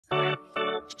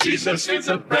Jesus is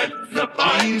the bread of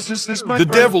my Jesus is my The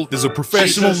friend. devil is a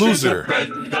professional Jesus is the loser.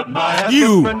 friend of my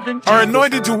You friend. are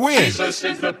anointed to win. Jesus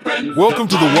is the friend Welcome of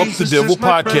to the my Whoop the Jesus Devil is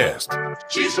my friend.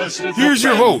 podcast. Jesus is Here's the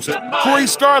your friend host, of my Corey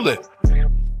Scarlett.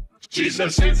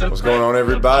 Jesus is the What's going on,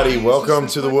 everybody? Welcome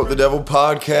to the Whoop the Devil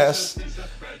podcast.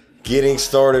 Getting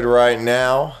started right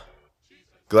now.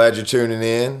 Glad you're tuning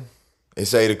in.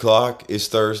 It's 8 o'clock. It's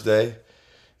Thursday.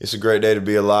 It's a great day to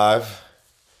be alive.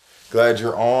 Glad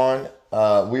you're on.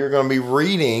 We are going to be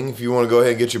reading, if you want to go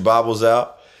ahead and get your Bibles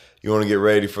out, you want to get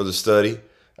ready for the study,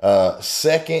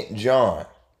 2 John,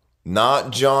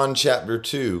 not John chapter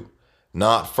 2,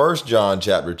 not 1 John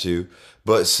chapter 2,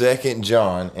 but 2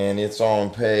 John, and it's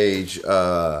on page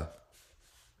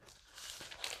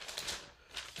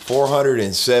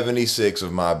 476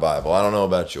 of my Bible. I don't know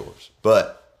about yours,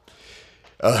 but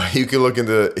you can look in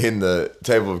the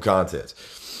table of contents.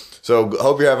 So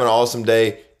hope you're having an awesome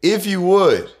day. If you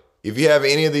have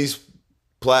any of these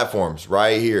platforms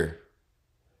right here,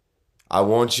 I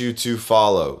want you to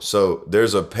follow. So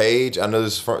there's a page. I know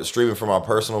this is streaming from my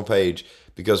personal page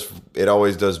because it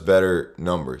always does better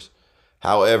numbers.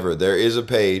 However, there is a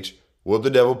page, Whoop the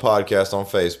Devil Podcast on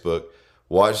Facebook.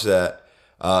 Watch that.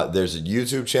 There's a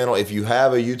YouTube channel. If you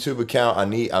have a YouTube account,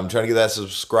 I'm trying to get that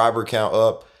subscriber count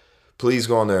up. Please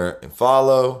go on there and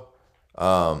follow.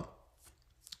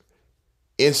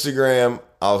 Instagram,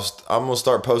 I'm gonna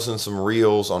start posting some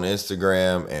reels on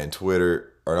Instagram and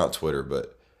Twitter, or not Twitter,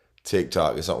 but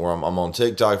TikTok. It's not where I'm on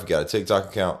TikTok. If you got a TikTok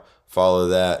account, follow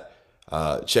that.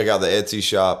 Check out the Etsy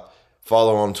shop.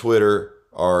 Follow on Twitter,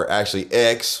 or actually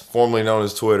X, formerly known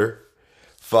as Twitter.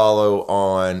 Follow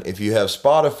on, if you have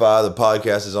Spotify, the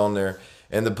podcast is on there,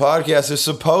 and the podcast is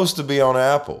supposed to be on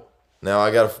Apple. Now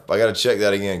I gotta check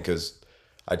that again because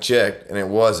I checked and it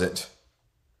wasn't,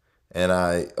 and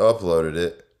I uploaded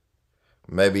it.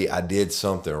 Maybe I did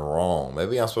something wrong.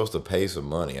 Maybe I'm supposed to pay some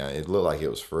money. It looked like it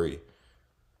was free.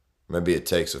 Maybe it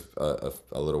takes a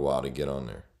little while to get on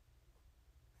there.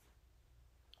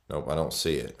 Nope, I don't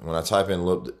see it. When I type in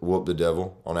Whoop the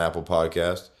Devil on Apple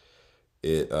Podcast,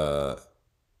 it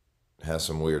has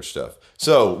some weird stuff.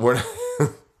 So we're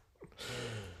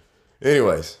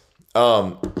anyways,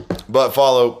 but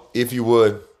follow if you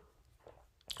would.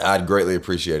 I'd greatly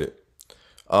appreciate it.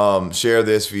 Share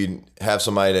this if you have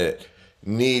somebody that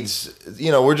needs,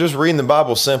 we're just reading the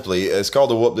Bible simply. It's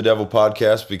called the Whoop the Devil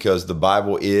podcast because the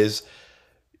Bible is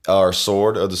our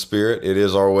sword of the Spirit. It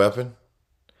is our weapon.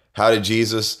 How did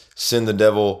Jesus send the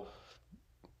devil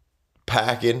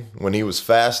packing when he was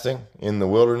fasting in the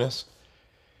wilderness?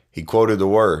 He quoted the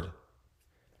word.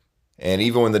 And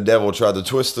even when the devil tried to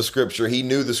twist the scripture, he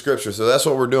knew the scripture. So that's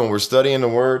what we're doing. We're studying the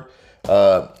word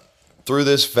through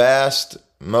this fast.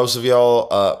 Most of y'all,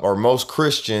 or most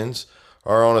Christians,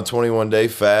 are on a 21-day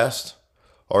fast,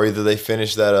 or either they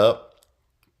finished that up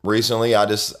recently.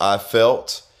 I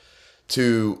felt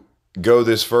to go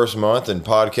this first month and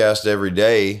podcast every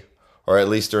day, or at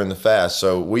least during the fast.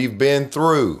 So we're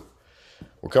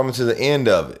coming to the end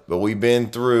of it, but we've been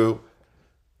through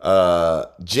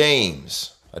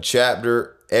James,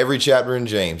 every chapter in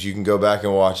James. You can go back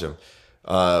and watch them.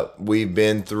 We've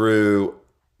been through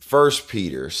 1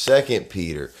 Peter, 2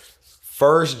 Peter,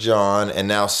 1 John, and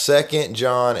now 2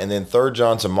 John, and then 3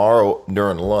 John tomorrow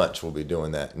during lunch. We'll be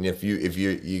doing that. And if you're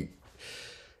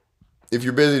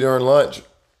busy during lunch,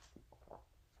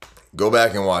 go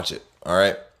back and watch it. All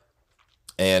right.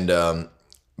 And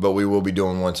but we will be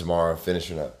doing one tomorrow,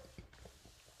 finishing up.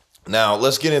 Now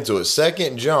let's get into it.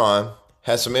 2 John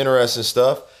has some interesting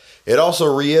stuff. It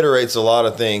also reiterates a lot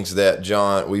of things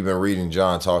that we've been reading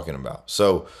John talking about.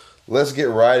 So let's get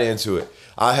right into it.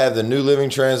 I have the New Living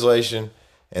Translation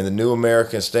and the New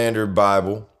American Standard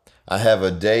Bible. I have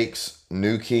a Dake's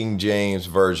New King James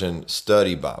Version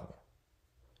Study Bible.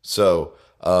 So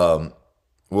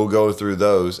we'll go through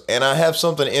those. And I have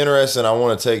something interesting I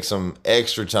want to take some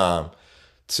extra time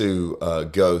to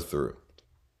go through.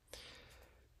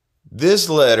 This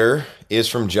letter is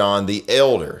from John the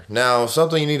Elder. Now,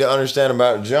 something you need to understand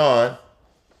about John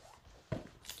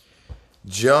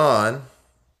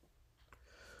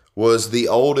was the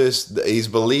oldest. He's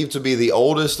believed to be the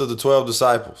oldest of the 12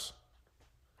 disciples.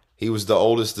 He was the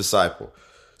oldest disciple.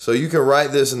 So you can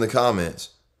write this in the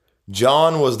comments.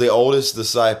 John was the oldest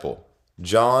disciple.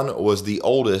 John was the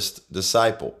oldest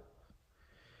disciple.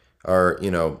 Or,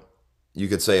 you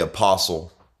could say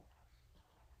apostle.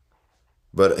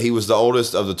 But he was the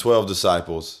oldest of the 12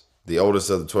 disciples, the oldest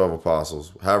of the 12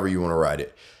 apostles, however you want to write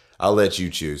it. I'll let you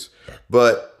choose.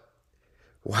 But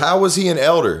how was he an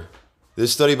elder?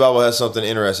 This study Bible has something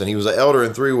interesting. He was an elder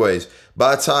in three ways.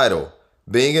 By title,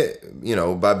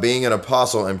 by being an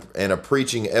apostle and a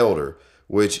preaching elder,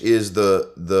 which is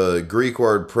the Greek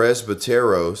word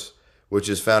presbyteros, which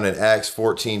is found in Acts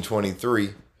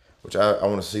 14:23, which I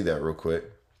want to see that real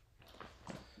quick.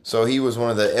 So he was one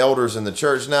of the elders in the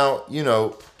church. Now,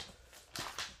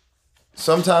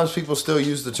 sometimes people still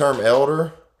use the term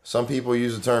elder. Some people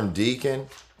use the term deacon.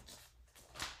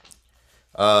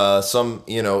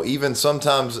 Even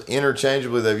sometimes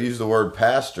interchangeably, they've used the word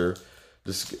pastor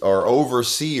or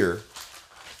overseer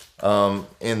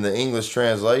in the English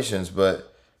translations.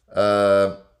 But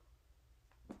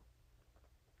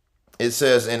it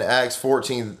says in Acts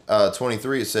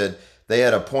 14:23, it said they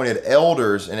had appointed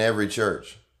elders in every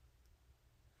church.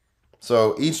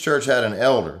 So each church had an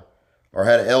elder or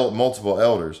had multiple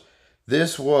elders.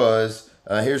 This was,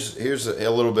 here's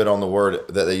a little bit on the word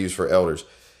that they use for elders.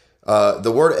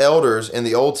 The word elders in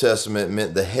the Old Testament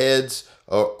meant the heads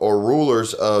or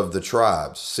rulers of the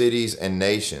tribes, cities, and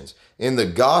nations. In the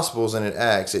Gospels and in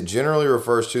Acts, it generally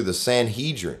refers to the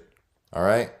Sanhedrin, all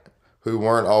right, who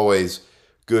weren't always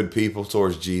good people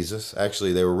towards Jesus.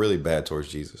 Actually, they were really bad towards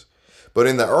Jesus. But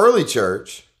in the early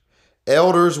church,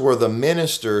 elders were the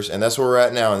ministers, and that's where we're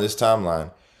at now in this timeline.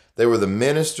 They were the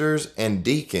ministers and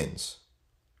deacons,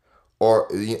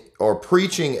 or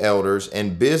preaching elders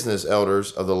and business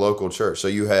elders of the local church. So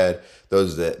you had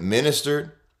those that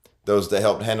ministered, those that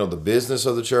helped handle the business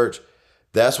of the church.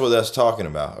 That's what that's talking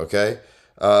about, okay?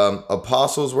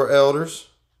 Apostles were elders,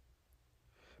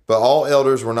 but all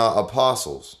elders were not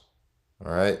apostles,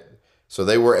 all right? So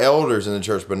they were elders in the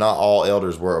church, but not all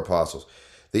elders were apostles.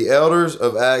 The elders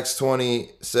of Acts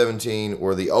 20:17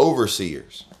 were the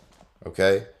overseers,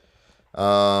 okay?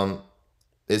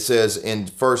 It says in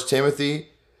 1 Timothy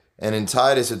and in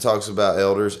Titus, it talks about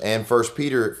elders. And 1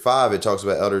 Peter 5, it talks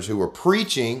about elders who were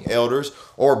preaching elders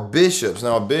or bishops.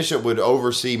 Now, a bishop would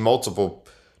oversee multiple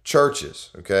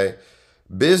churches, okay?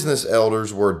 Business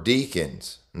elders were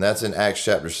deacons, and that's in Acts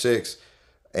chapter 6.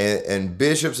 And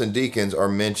bishops and deacons are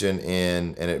mentioned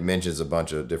and it mentions a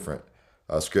bunch of different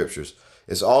scriptures.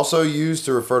 It's also used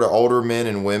to refer to older men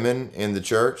and women in the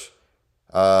church.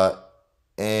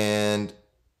 And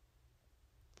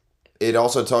it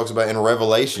also talks about in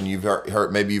Revelation, you've heard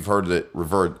that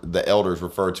the elders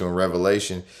referred to in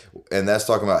Revelation, and that's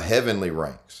talking about heavenly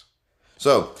ranks.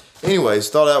 So, anyways,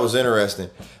 thought that was interesting.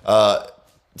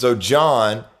 So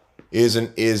John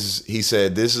he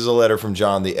said, this is a letter from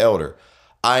John the elder.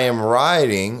 I am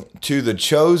writing to the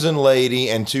chosen lady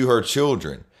and to her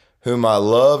children, whom I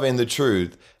love in the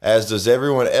truth, as does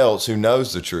everyone else who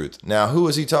knows the truth. Now, who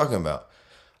is he talking about?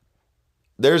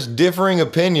 There's differing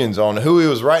opinions on who he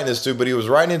was writing this to, but he was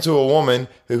writing it to a woman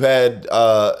who had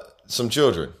some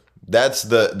children. That's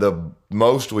the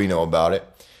most we know about it.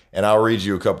 And I'll read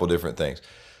you a couple different things.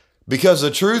 Because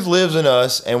the truth lives in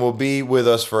us and will be with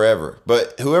us forever.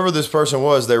 But whoever this person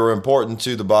was, they were important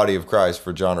to the body of Christ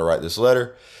for John to write this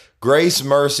letter. Grace,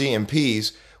 mercy, and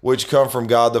peace, which come from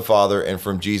God the Father and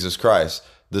from Jesus Christ,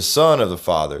 the Son of the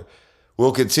Father,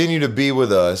 will continue to be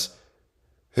with us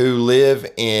who live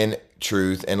in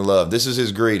truth and love. This is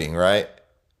his greeting, right?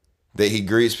 That he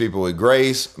greets people with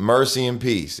grace, mercy, and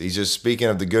peace. He's just speaking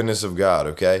of the goodness of God,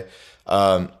 okay?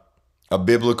 A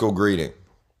biblical greeting,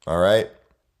 all right?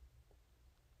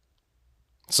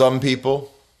 Some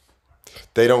people,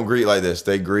 they don't greet like this.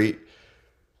 They greet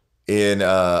in,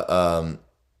 I'm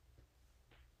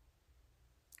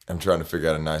trying to figure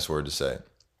out a nice word to say.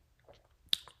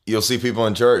 You'll see people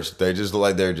in church, they just look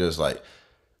like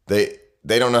they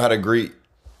don't know how to greet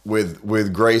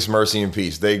with grace, mercy, and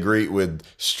peace. They greet with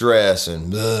stress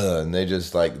and they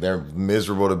just they're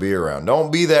miserable to be around.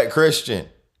 Don't be that Christian.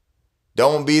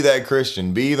 Don't be that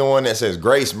Christian. Be the one that says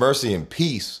grace, mercy, and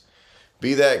peace.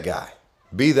 Be that guy.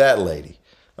 Be that lady.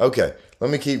 Okay,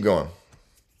 let me keep going.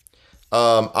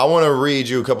 I want to read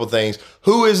you a couple things.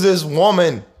 Who is this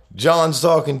woman John's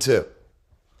talking to?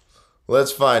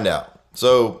 Let's find out.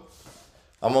 So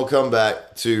I'm going to come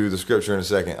back to the scripture in a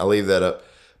second. I'll leave that up.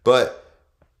 But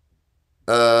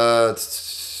so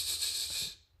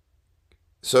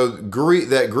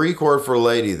that Greek word for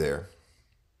lady there,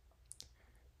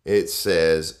 it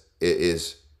says it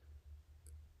is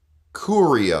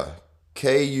kuria,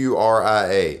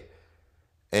 Kuria,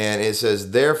 and it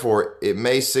says therefore it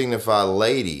may signify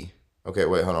lady. Okay,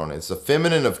 wait, hold on. It's the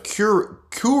feminine of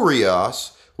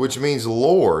kurios, which means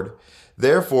Lord.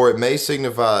 Therefore it may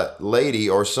signify lady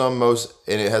or some most,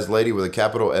 and it has lady with a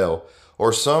capital L,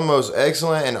 or some most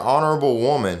excellent and honorable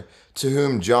woman to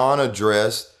whom John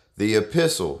addressed the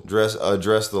epistle,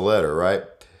 addressed the letter, right?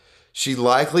 She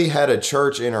likely had a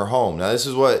church in her home. Now, this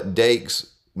is what Dake's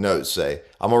notes say.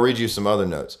 I'm going to read you some other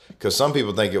notes because some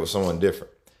people think it was someone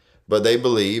different. But he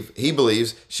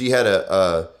believes she had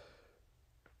a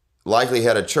likely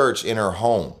had a church in her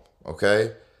home,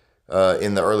 okay,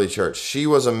 in the early church. She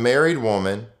was a married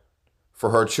woman, for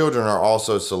her children are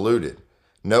also saluted.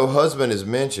 No husband is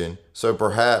mentioned, so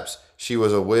perhaps she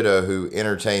was a widow who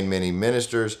entertained many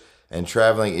ministers and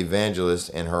traveling evangelists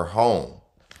in her home.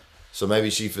 So maybe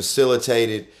she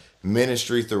facilitated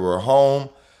ministry through her home,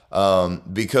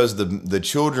 because the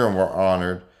children were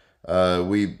honored.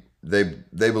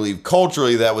 They believe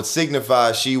culturally that would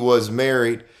signify she was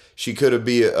married. She could have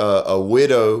been a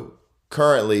widow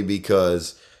currently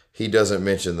because he doesn't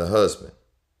mention the husband.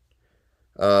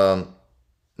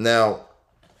 Now,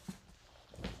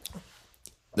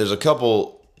 there's a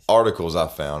couple articles I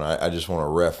found I just want to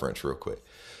reference real quick.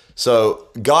 So,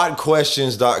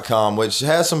 GodQuestions.com, which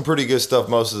has some pretty good stuff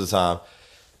most of the time,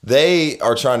 they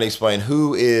are trying to explain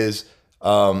who is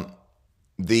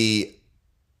the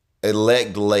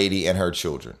elect lady and her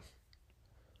children.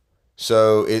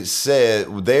 So it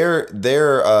said their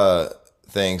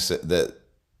things that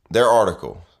their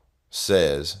article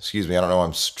says, excuse me, I don't know,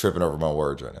 I'm tripping over my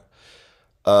words right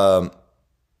now.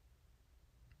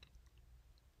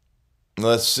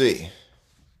 Let's see.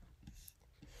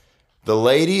 The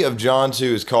lady of John 2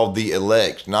 is called the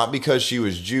elect, not because she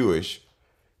was Jewish,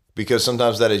 because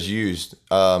sometimes that is used.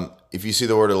 If you see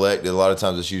the word elect, a lot of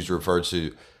times it's used to refer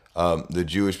to the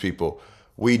Jewish people.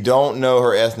 We don't know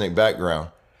her ethnic background,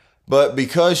 but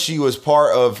because she was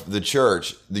part of the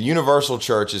church, the universal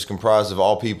church is comprised of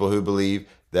all people who believe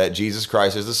that Jesus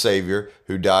Christ is the Savior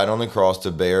who died on the cross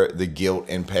to bear the guilt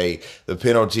and pay the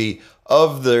penalty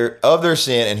of their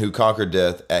sin, and who conquered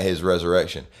death at his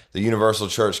resurrection. The universal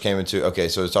church came into, okay,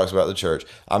 so it talks about the church.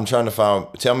 I'm trying to find,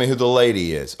 tell me who the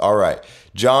lady is. All right.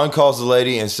 John calls the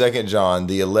lady in 2 John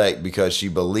the elect because she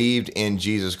believed in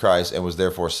Jesus Christ and was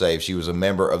therefore saved. She was a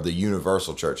member of the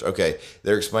universal church. Okay,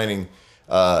 they're explaining,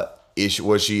 was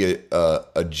she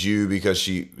a Jew because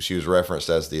she was referenced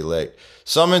as the elect.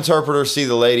 Some interpreters see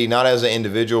the lady not as an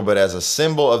individual, but as a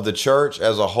symbol of the church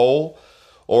as a whole,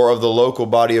 or of the local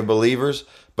body of believers,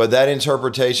 but that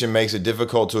interpretation makes it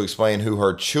difficult to explain who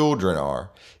her children are.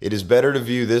 It is better to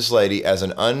view this lady as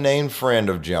an unnamed friend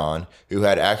of John who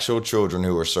had actual children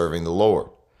who were serving the Lord.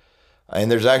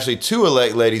 And there's actually 2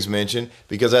 elect ladies mentioned,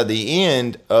 because at the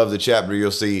end of the chapter,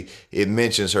 you'll see it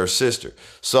mentions her sister.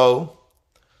 So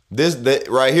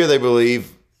right here, they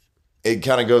believe it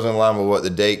kind of goes in line with what the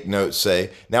date notes say.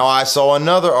 Now, I saw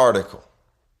another article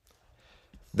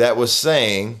that was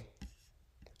saying,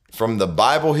 from the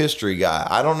Bible history guy,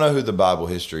 I don't know who the Bible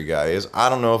history guy is. I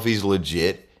don't know if he's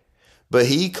legit, but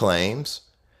he claims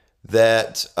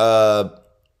that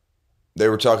they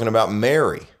were talking about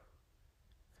Mary.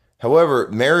 However,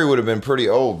 Mary would have been pretty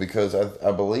old, because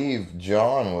I believe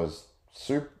John was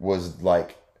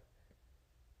like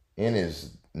in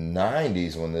his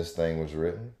 90s when this thing was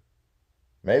written.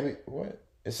 Maybe, what?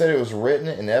 It said it was written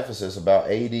in Ephesus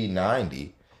about AD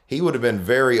 90. He would have been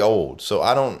very old. So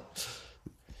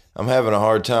I'm having a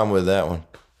hard time with that one.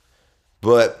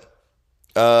 But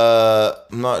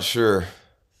I'm not sure.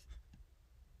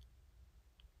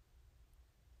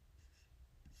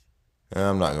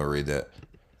 I'm not going to read that.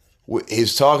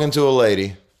 He's talking to a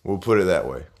lady. We'll put it that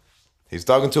way. He's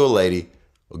talking to a lady,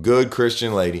 a good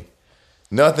Christian lady.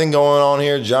 Nothing going on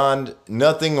here, John.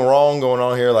 Nothing wrong going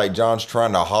on here. Like John's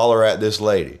trying to holler at this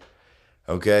lady.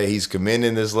 Okay, he's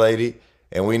commending this lady,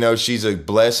 and we know she's a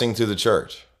blessing to the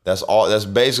church. That's all. That's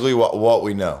basically what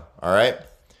we know. All right.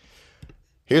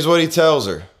 Here's what he tells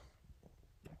her,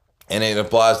 and it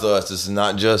applies to us. This is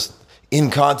not just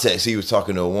in context. He was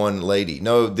talking to one lady.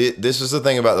 No, this is the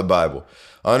thing about the Bible.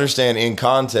 Understand, in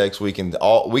context, we can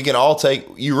all take.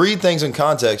 You read things in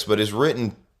context, but it's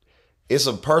written. It's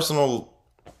a personal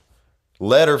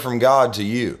letter from God to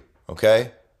you.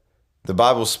 Okay, the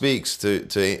Bible speaks to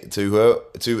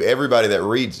everybody that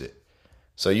reads it.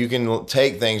 So you can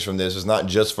take things from this. It's not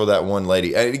just for that one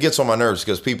lady. And it gets on my nerves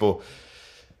because people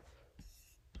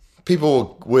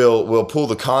will pull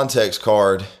the context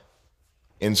card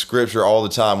in Scripture all the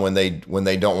time when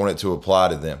they don't want it to apply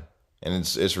to them, and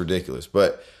it's ridiculous.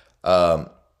 But all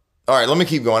right, let me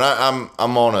keep going.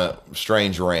 I'm on a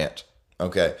strange rant.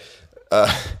 Okay,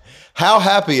 how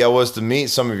happy I was to meet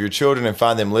some of your children and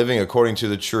find them living according to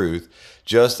the truth,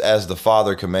 just as the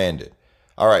Father commanded.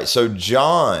 All right, so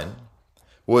John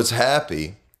was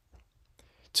happy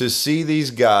to see these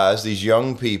guys, these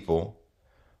young people,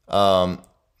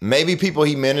 maybe people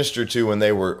he ministered to when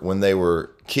they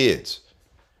were kids,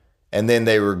 and then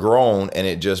they were grown, and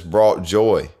it just brought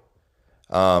joy.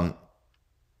 Let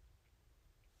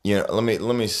me.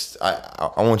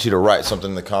 I want you to write something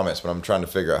in the comments, but I'm trying to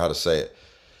figure out how to say it.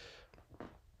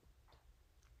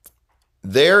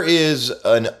 There is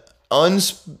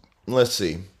let's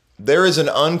see. There is an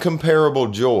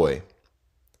uncomparable joy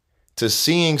to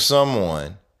seeing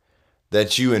someone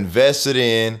that you invested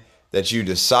in, that you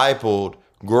discipled,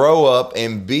 grow up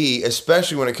and be,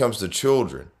 especially when it comes to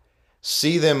children,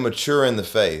 see them mature in the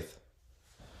faith.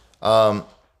 Write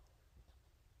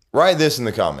this in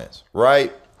the comments,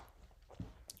 right?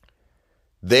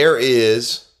 There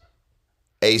is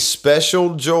a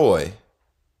special joy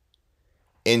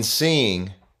in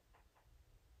seeing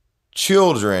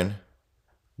children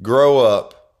grow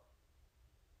up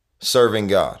serving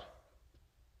God.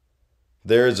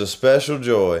 There is a special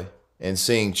joy in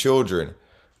seeing children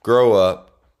grow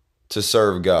up to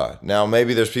serve God. Now,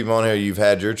 maybe there's people on here, you've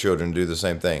had your children do the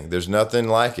same thing. There's nothing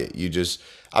like it.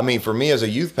 For me as a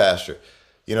youth pastor,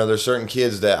 there's certain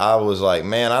kids that I was like,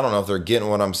 man, I don't know if they're getting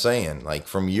what I'm saying, like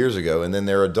from years ago. And then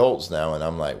they're adults now. And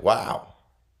I'm like, wow,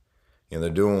 they're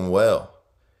doing well.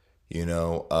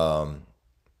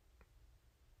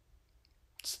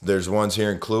 There's ones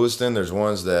here in Clewiston. There's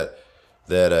ones that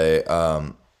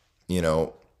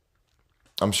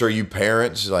I'm sure you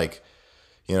parents, like,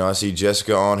 I see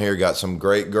Jessica on here, got some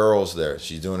great girls there.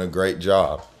 She's doing a great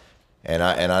job. And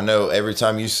I know every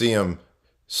time you see them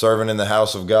serving in the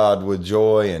house of God with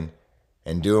joy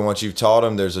and doing what you've taught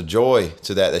them, there's a joy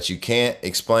to that you can't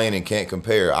explain and can't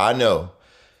compare. I know,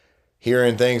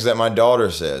 hearing things that my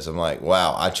daughter says, I'm like,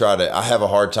 wow, I have a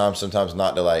hard time sometimes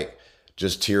not to like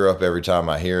just tear up every time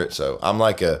I hear it. So I'm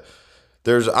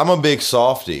a big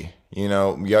softie,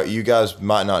 you guys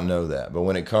might not know that, but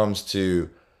when it comes to,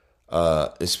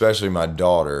 especially my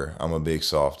daughter, I'm a big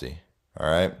softie. All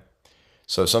right.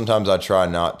 So sometimes I try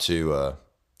not to,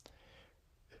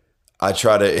 I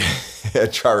try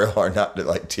real hard not to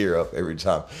like tear up every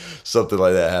time something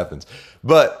like that happens,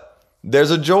 but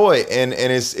there's a joy and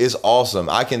it's awesome.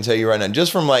 I can tell you right now,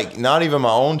 just from like, not even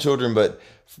my own children, but,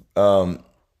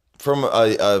 from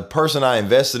a person I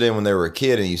invested in when they were a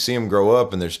kid, and you see them grow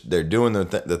up and they're doing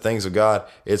the things of God.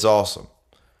 It's awesome.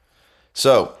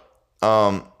 So,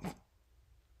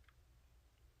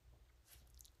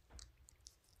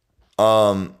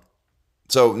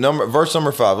 verse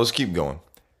number 5, let's keep going.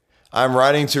 I'm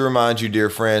writing to remind you, dear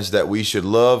friends, that we should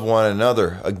love one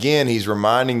another. Again, he's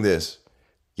reminding this.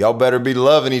 Y'all better be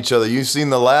loving each other. You've seen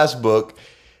the last book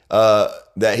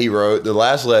that he wrote, the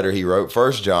last letter he wrote,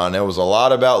 1 John. There was a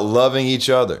lot about loving each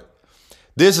other.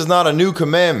 This is not a new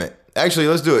commandment. Actually,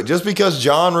 let's do it. Just because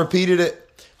John repeated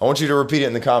it, I want you to repeat it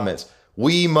in the comments.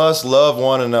 We must love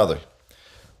one another.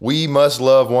 We must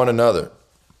love one another.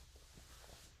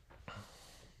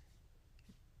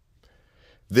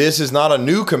 This is not a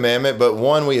new commandment, but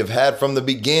one we have had from the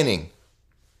beginning.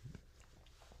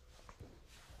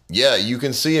 Yeah, you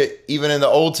can see it even in the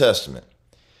Old Testament.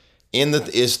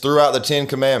 It's throughout the 10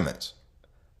 Commandments.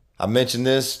 I mentioned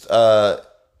this a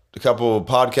couple of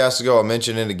podcasts ago. I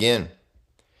mentioned it again.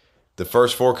 The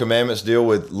first 4 commandments deal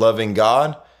with loving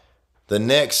God. The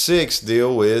next 6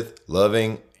 deal with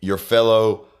loving your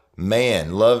fellow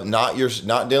man. Love not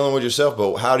dealing with yourself,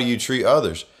 but how do you treat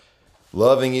others?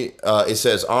 Loving it. It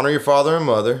says, honor your father and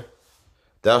mother.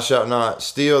 Thou shalt not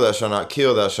steal. Thou shalt not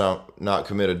kill. Thou shalt not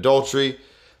commit adultery.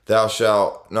 Thou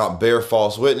shalt not bear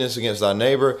false witness against thy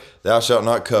neighbor. Thou shalt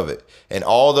not covet. And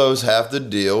all those have to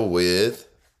deal with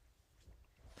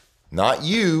not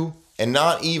you and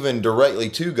not even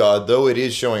directly to God, though it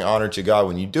is showing honor to God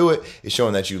when you do it. It's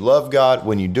showing that you love God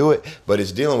when you do it, but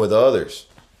it's dealing with others.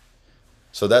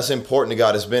 So that's important to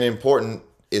God. It's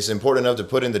important enough to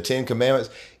put in the 10 Commandments,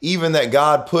 even that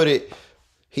God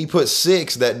he put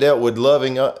 6 that dealt with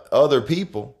loving other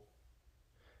people.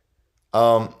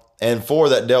 And 4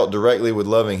 that dealt directly with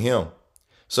loving him.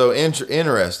 So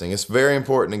interesting. It's very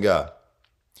important to God.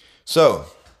 So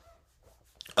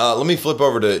let me flip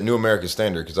over to New American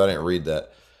Standard because I didn't read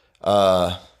that.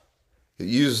 It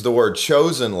uses the word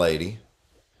chosen lady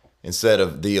instead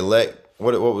of the elect.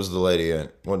 What was the lady in?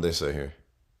 What did they say here?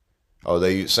 Oh,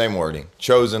 they use same wording.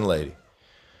 Chosen lady.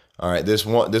 All right. This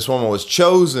woman was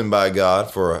chosen by God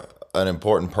for an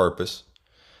important purpose.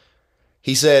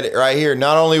 He said right here,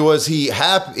 not only was he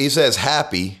happy, he says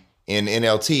happy in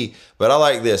NLT, but I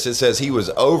like this. It says he was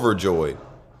overjoyed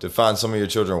to find some of your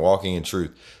children walking in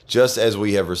truth, just as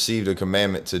we have received a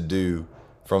commandment to do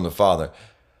from the Father.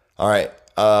 All right.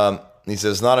 He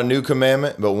says, not a new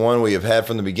commandment, but one we have had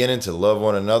from the beginning, to love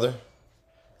one another.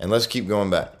 And let's keep going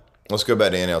back. Let's go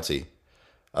back to NLT.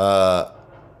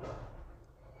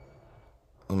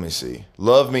 Let me see.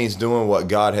 Love means doing what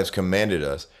God has commanded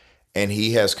us. And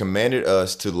he has commanded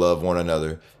us to love one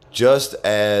another, just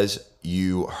as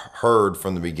you heard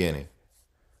from the beginning.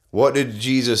 What did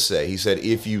Jesus say? He said,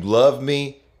 if you love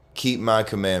me, keep my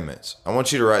commandments. I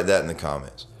want you to write that in the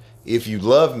comments. If you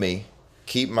love me,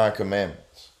 keep my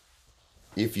commandments.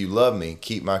 If you love me,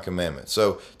 keep my commandments.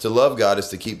 So to love God is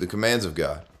to keep the commands of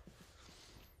God.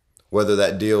 Whether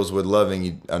that deals with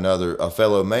loving a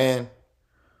fellow man,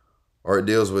 or it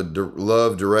deals with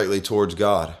love directly towards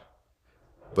God.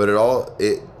 But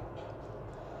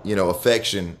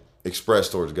affection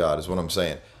expressed towards God is what I'm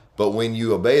saying. But when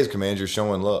you obey his commands, you're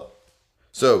showing love.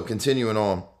 So continuing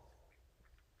on,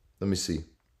 let me see.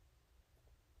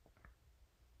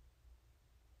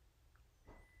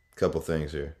 A couple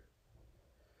things here.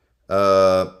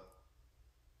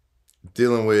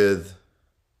 Dealing with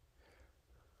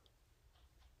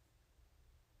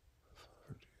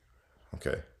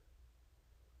okay.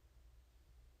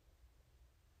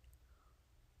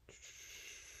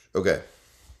 Okay.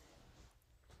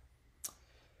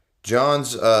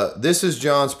 This is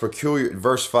John's peculiar,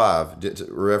 verse 5,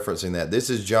 referencing that. This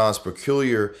is John's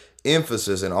peculiar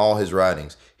emphasis in all his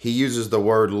writings. He uses the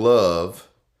word love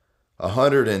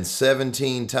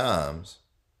 117 times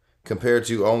compared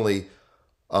to only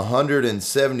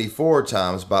 174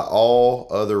 times by all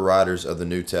other writers of the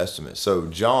New Testament. So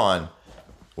John,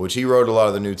 which he wrote a lot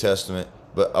of the New Testament,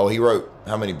 but he wrote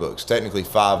how many books? Technically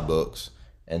 5 books.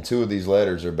 And 2 of these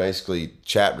letters are basically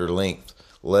chapter length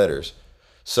letters.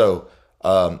 So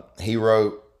he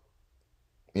wrote,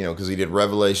 because he did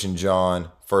Revelation, John,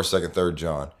 1st, 2nd, 3rd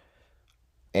John.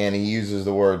 And he uses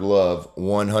the word love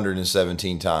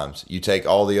 117 times. You take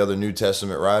all the other New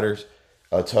Testament writers,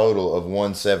 a total of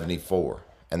 174.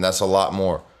 And that's a lot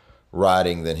more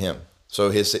writing than him. So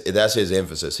that's his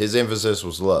emphasis. His emphasis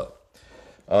was love.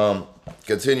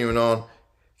 Continuing on,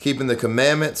 keeping the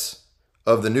commandments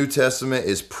of the New Testament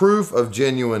is proof of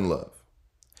genuine love.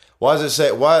 Why does it say,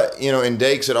 in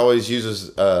Dakes it always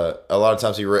uses, a lot of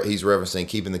times he's referencing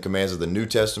keeping the commands of the New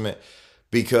Testament,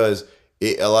 because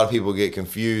a lot of people get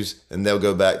confused and they'll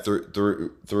go back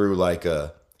through like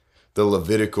the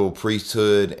Levitical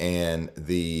priesthood and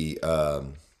the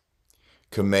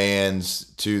commands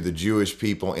to the Jewish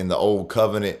people in the Old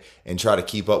Covenant and try to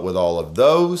keep up with all of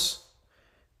those.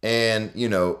 And,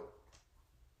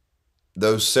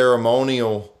 those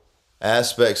ceremonial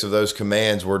aspects of those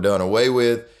commands were done away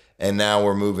with, and now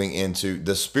we're moving into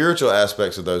the spiritual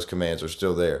aspects of those commands are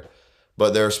still there.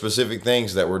 But there are specific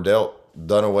things that were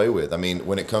done away with. I mean,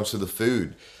 when it comes to the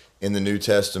food in the New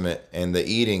Testament and the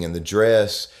eating and the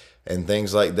dress and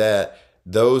things like that,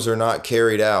 those are not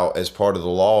carried out as part of the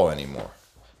law anymore.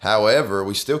 However,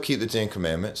 we still keep the 10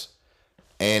 Commandments.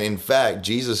 And in fact,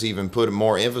 Jesus even put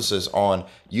more emphasis on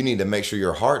you need to make sure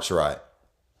your heart's right.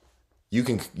 You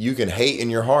can hate in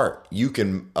your heart. You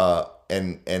can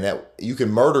you can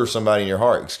murder somebody in your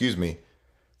heart.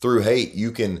 Through hate.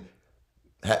 You can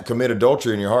commit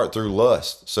adultery in your heart through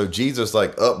lust. So Jesus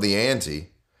upped the ante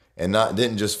and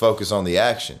didn't just focus on the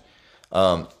action.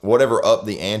 Whatever up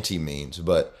the ante means,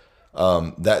 but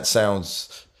that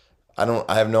sounds.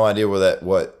 I have no idea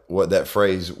what that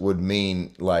phrase would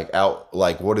mean.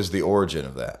 What is the origin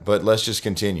of that? But let's just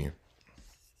continue.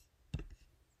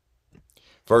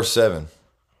 Verse 7.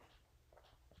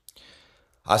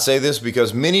 I say this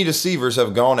because many deceivers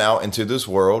have gone out into this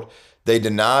world. They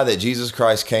deny that Jesus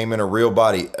Christ came in a real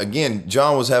body. Again,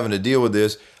 John was having to deal with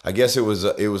this. I guess it was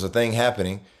a thing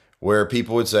happening where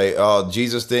people would say, "Oh,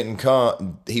 Jesus didn't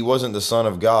come. He wasn't the Son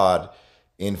of God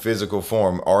in physical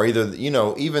form." Or either,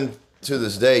 even to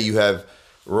this day, you have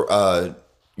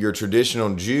your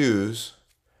traditional Jews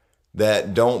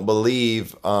that don't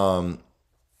believe.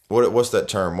 What's that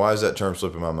term? Why is that term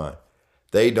slipping my mind?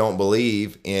 They don't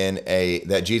believe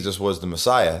that Jesus was the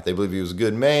Messiah. They believe he was a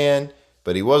good man,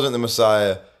 but he wasn't the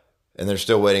Messiah, and they're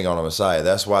still waiting on a Messiah.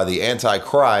 That's why the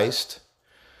Antichrist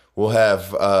will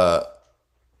have a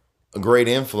great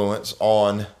influence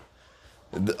on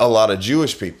a lot of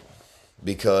Jewish people,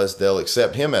 because they'll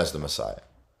accept him as the Messiah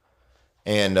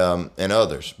and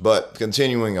others. But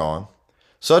continuing on,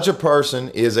 such a person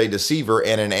is a deceiver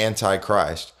and an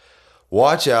Antichrist.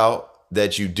 Watch out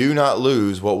that you do not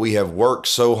lose what we have worked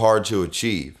so hard to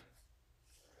achieve.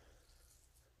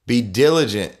 Be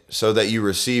diligent so that you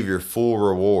receive your full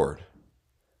reward.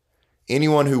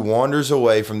 Anyone who wanders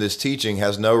away from this teaching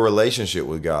has no relationship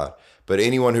with God, but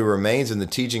anyone who remains in the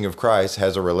teaching of Christ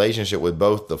has a relationship with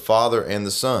both the Father and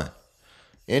the Son.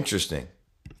 Interesting.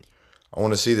 I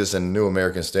want to see this in New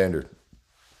American Standard.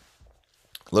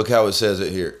 Look how it says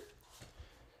it here.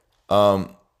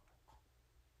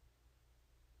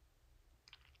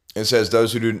 It says,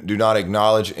 those who do not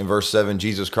acknowledge, in verse 7,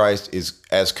 Jesus Christ is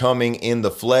as coming in the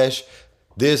flesh.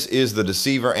 This is the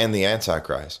deceiver and the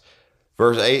Antichrist.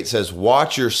 Verse 8 says,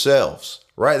 watch yourselves.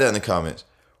 Write that in the comments.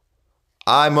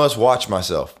 I must watch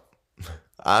myself.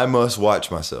 I must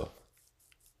watch myself.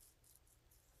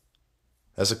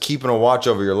 That's a keeping a watch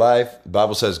over your life. The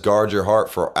Bible says, guard your heart,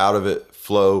 for out of it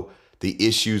flow the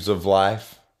issues of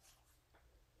life.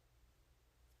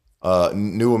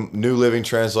 New Living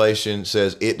Translation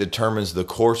says it determines the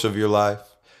course of your life.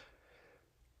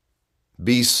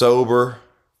 Be sober,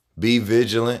 be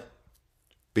vigilant,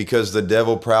 because the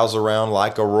devil prowls around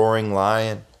like a roaring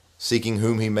lion, seeking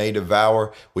whom he may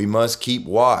devour. We must keep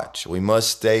watch. We must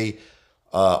stay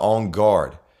on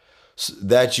guard, so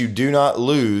that you do not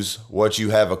lose what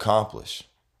you have accomplished,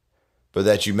 but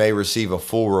that you may receive a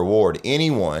full reward.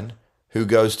 Anyone who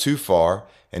goes too far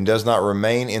and does not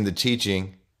remain in the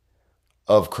teaching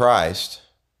of Christ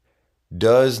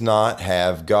does not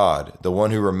have God. The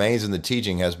one who remains in the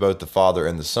teaching has both the Father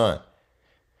and the Son.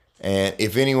 And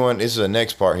if anyone, this is the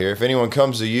next part here, if anyone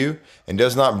comes to you and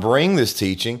does not bring this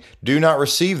teaching, do not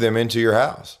receive them into your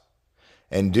house,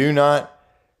 and do not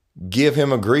give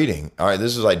him a greeting. All right,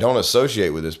 this is like, don't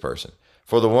associate with this person.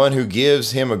 For the one who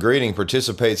gives him a greeting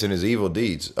participates in his evil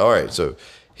deeds. All right, so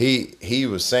he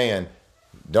was saying,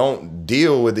 don't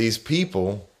deal with these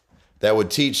people that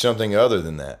would teach something other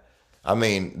than that. I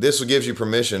mean, this gives you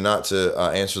permission not to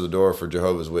answer the door for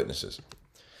Jehovah's Witnesses.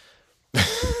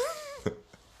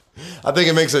 I think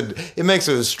it makes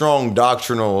a strong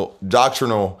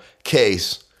doctrinal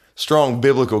case, strong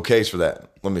biblical case for that.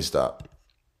 Let me stop.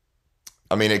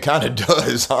 I mean, it kind of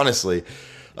does, honestly.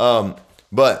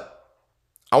 But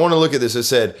I want to look at this. It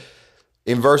said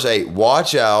in verse 8,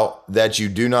 watch out that you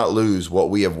do not lose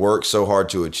what we have worked so hard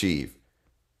to achieve.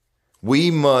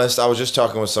 We must, I was just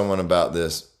talking with someone about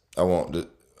this. I won't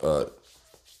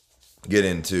get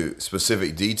into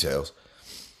specific details,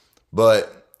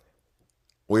 but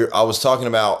I was talking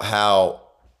about how,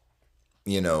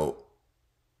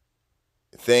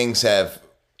 things have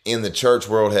in the church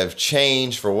world have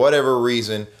changed for whatever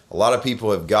reason. A lot of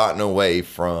people have gotten away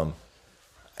from,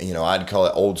 I'd call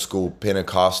it old school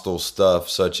Pentecostal stuff,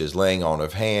 such as laying on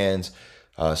of hands,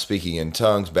 speaking in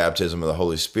tongues, baptism of the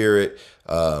Holy Spirit,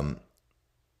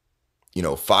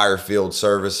 fire-filled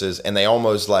services, and they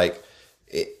almost like,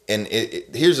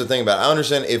 here's the thing about it. I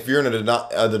understand if you're in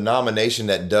a denomination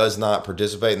that does not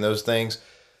participate in those things,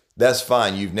 that's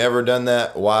fine. You've never done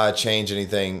that. Why change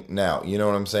anything now? You know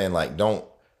what I'm saying? Like,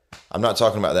 I'm not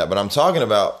talking about that, but I'm talking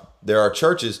about there are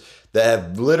churches that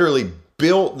have literally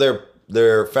built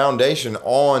their foundation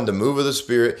on the move of the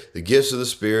Spirit, the gifts of the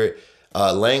Spirit,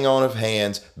 laying on of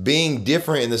hands, being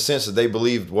different in the sense that they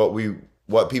believed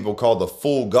what people call the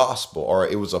full gospel, or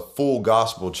it was a full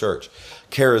gospel church,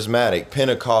 charismatic,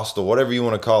 Pentecostal, whatever you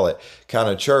want to call it, kind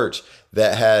of church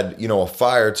that had, a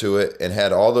fire to it and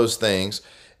had all those things.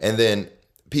 And then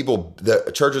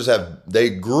the churches they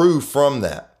grew from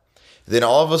that. Then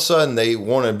all of a sudden they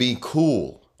want to be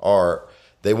cool, or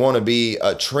they want to be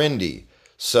trendy.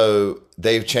 So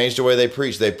they've changed the way they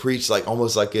preach. They preach like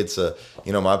almost like it's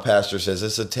my pastor says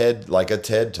it's a TED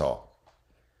talk,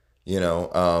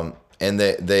 and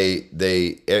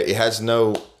it has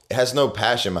no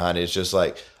passion behind it. It's just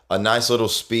like a nice little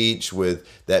speech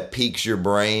that piques your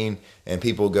brain, and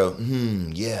people go,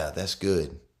 yeah, that's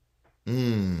good.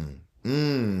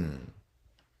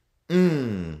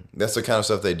 That's the kind of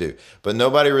stuff they do. But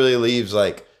nobody really leaves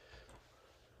like,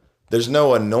 there's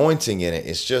no anointing in it.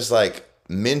 It's just like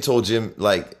mental gym,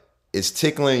 like it's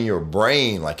tickling your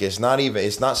brain. Like it's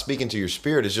not speaking to your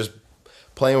spirit. It's just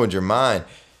playing with your mind.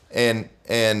 And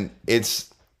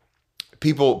it's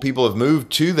people have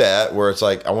moved to that where it's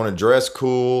like, I want to dress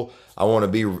cool. I want to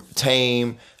be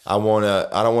tame. I don't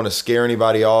want to scare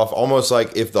anybody off. Almost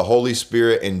like if the Holy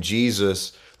Spirit and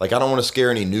Jesus, like I don't want to scare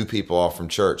any new people off from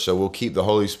church. So we'll keep the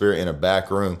Holy Spirit in a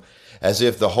back room, as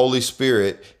if the Holy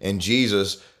Spirit and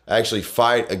Jesus actually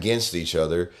fight against each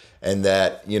other. And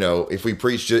that, if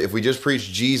we just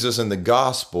preach Jesus and the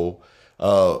gospel,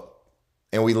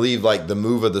 and we leave like the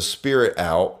move of the Spirit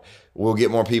out, we'll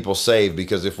get more people saved,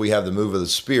 because if we have the move of the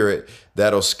Spirit,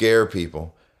 that'll scare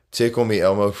people. Tickle me,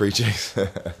 Elmo preaching.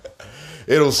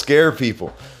 It'll scare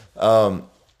people.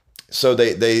 So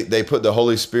they put the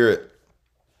Holy Spirit,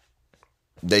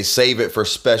 they save it for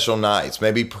special nights,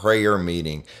 maybe prayer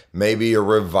meeting, maybe a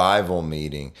revival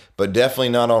meeting, but definitely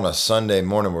not on a Sunday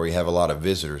morning where we have a lot of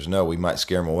visitors. No, we might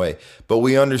scare them away. But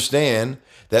we understand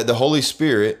that the Holy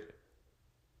Spirit,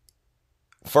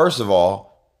 first of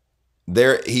all,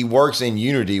 he works in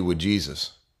unity with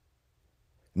Jesus.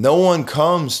 No one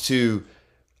comes to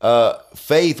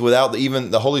faith without even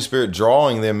the Holy Spirit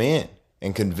drawing them in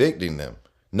and convicting them.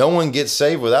 No one gets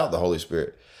saved without the Holy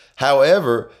Spirit.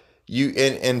 However,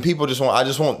 people just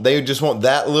want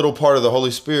that little part of the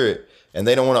Holy Spirit, and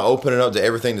they don't want to open it up to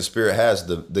everything the Spirit has,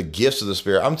 the gifts of the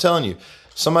Spirit. I'm telling you,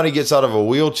 somebody gets out of a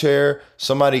wheelchair,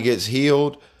 somebody gets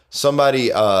healed, somebody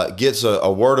gets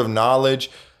a word of knowledge,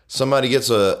 somebody gets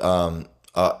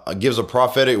gives a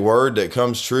prophetic word that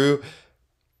comes true,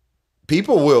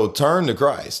 people will turn to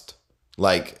Christ.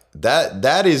 Like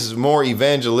that is more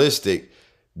evangelistic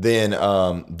than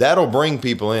that'll bring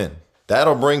people in.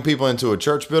 That'll bring people into a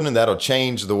church building. That'll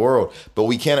change the world. But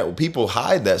we can't, people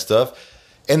hide that stuff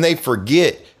and they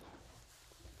forget.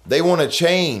 They want to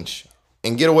change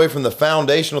and get away from the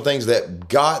foundational things that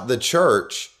got the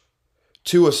church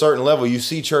to a certain level. You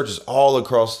see churches all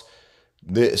across,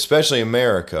 especially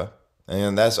America.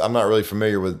 And I'm not really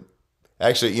familiar with,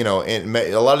 actually, in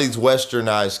a lot of these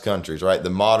westernized countries, right? The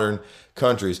modern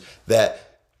countries,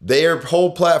 that their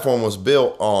whole platform was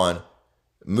built on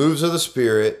moves of the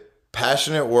Spirit,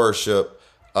 passionate worship,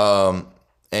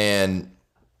 and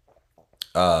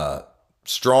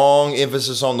strong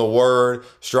emphasis on the word,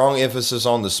 strong emphasis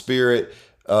on the Spirit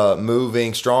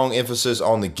moving, strong emphasis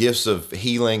on the gifts of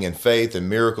healing and faith and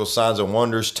miracles, signs and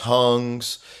wonders,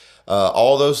 tongues,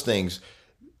 all those things.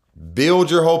 Build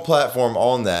your whole platform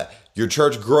on that. Your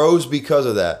church grows because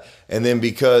of that. And then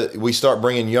because we start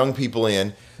bringing young people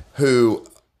in who,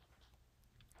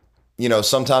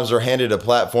 sometimes they're handed a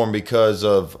platform because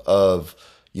of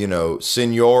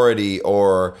seniority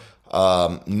or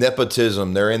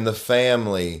nepotism. They're in the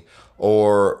family,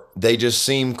 or they just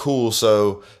seem cool.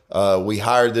 So we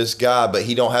hired this guy, but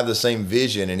he don't have the same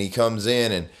vision, and he comes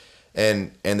in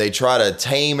and they try to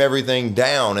tame everything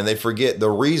down, and they forget the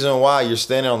reason why you're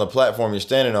standing on the platform you're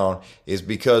standing on is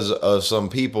because of some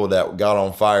people that got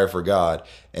on fire for God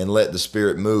and let the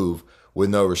Spirit move with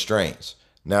no restraints.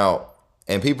 Now,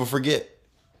 and people forget.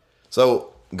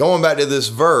 So going back to this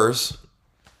verse,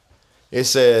 it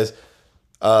says,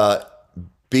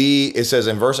 it says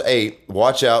in verse 8,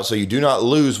 watch out so you do not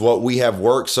lose what we have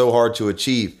worked so hard to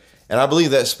achieve. And I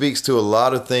believe that speaks to a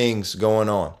lot of things going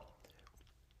on.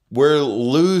 We're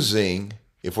losing.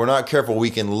 If we're not careful, we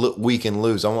can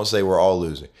lose. I won't say we're all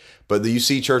losing, but you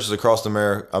see churches across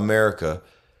America,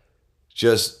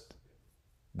 just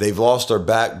they've lost their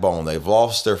backbone, they've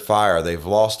lost their fire, they've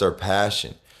lost their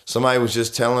passion. Somebody was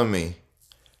just telling me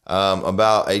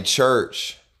about a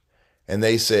church, and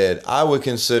they said I would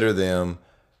consider them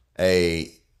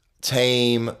a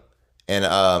tame, and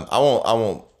I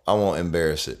won't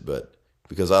embarrass it, but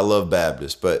because I love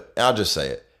Baptists, but I'll just say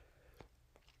it.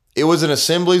 It was an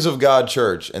Assemblies of God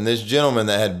church, and this gentleman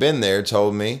that had been there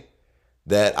told me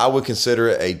that I would consider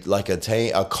it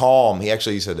a calm. He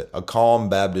said a calm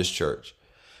Baptist church.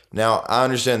 Now, I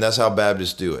understand that's how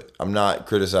Baptists do it. I'm not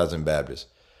criticizing Baptists,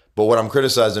 but what I'm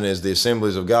criticizing is the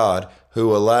Assemblies of God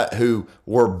who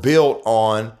were built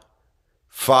on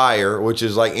fire, which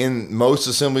is like in most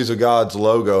Assemblies of God's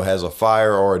logo has a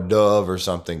fire or a dove or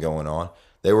something going on.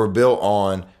 They were built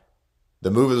on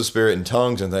the move of the Spirit and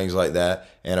tongues and things like that,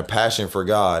 and a passion for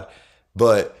God.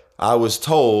 But I was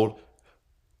told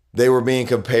they were being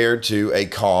compared to a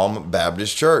calm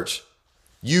Baptist church.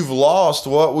 You've lost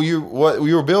what you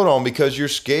were built on because you're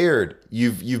scared.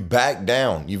 You've backed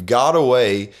down. You've got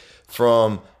away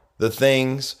from the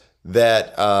things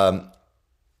that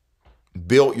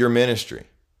built your ministry,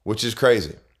 which is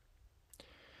crazy.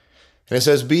 And it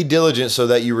says, be diligent so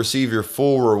that you receive your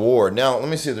full reward. Now, let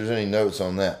me see if there's any notes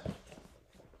on that.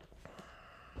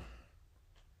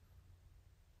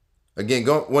 Again,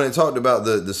 when it talked about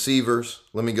the deceivers,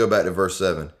 let me go back to verse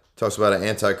 7. It talks about an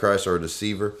antichrist or a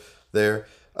deceiver there.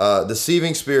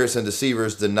 Deceiving spirits and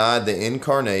deceivers denied the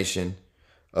incarnation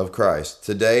of Christ.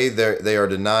 Today, they are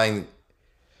denying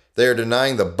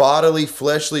the bodily,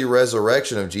 fleshly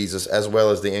resurrection of Jesus as well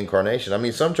as the incarnation. I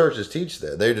mean, some churches teach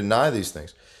that. They deny these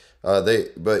things.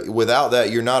 But without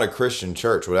that, you're not a Christian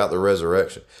church, without the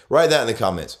resurrection. Write that in the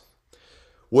comments.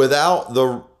 Without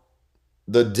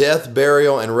the death,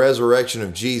 burial, and resurrection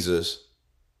of Jesus,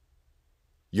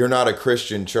 you're not a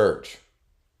Christian church.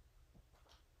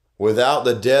 Without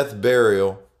the death,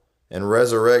 burial, and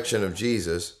resurrection of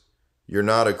Jesus, you're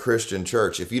not a Christian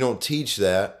church. If you don't teach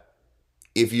that,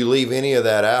 if you leave any of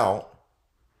that out,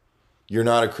 you're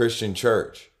not a Christian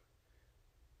church.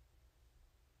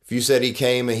 If you said he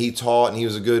came and he taught and he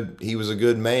was a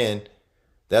good man,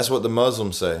 that's what the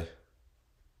Muslims say.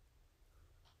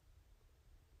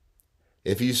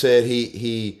 If you said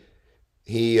he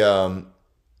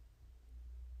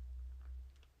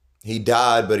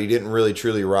died, but he didn't really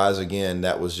truly rise again,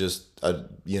 that was just a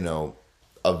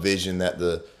vision that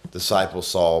the disciples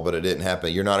saw, but it didn't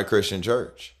happen, you're not a Christian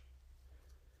church.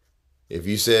 If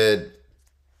you said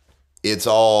it's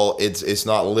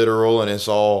not literal and it's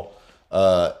all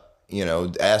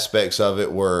aspects of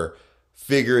it were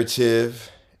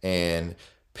figurative and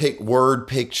word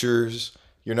pictures,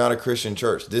 you're not a Christian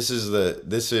church. This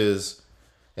is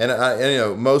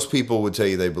And most people would tell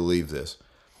you they believe this.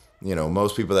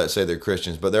 Most people that say they're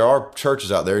Christians, but there are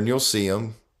churches out there, and you'll see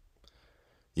them.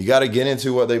 You got to get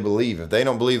into what they believe. If they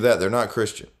don't believe that, they're not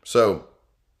Christian. So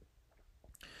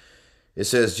it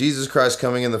says Jesus Christ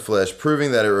coming in the flesh,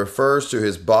 proving that it refers to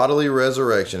his bodily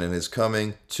resurrection and his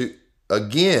coming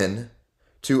again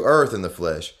to earth in the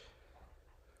flesh.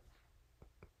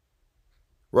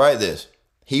 Write this.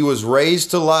 He was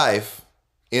raised to life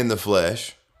in the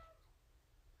flesh,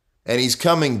 and he's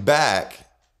coming back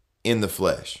in the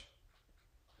flesh.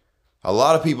 A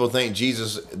lot of people think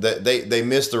Jesus, that they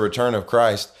miss the return of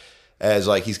Christ as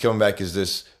like he's coming back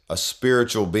as a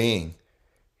spiritual being.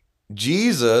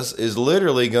 Jesus is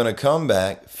literally going to come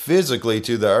back physically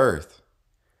to the earth.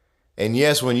 And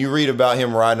yes, when you read about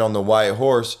him riding on the white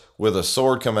horse with a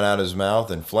sword coming out of his mouth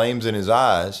and flames in his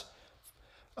eyes,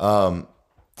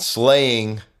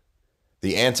 slaying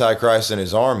the Antichrist and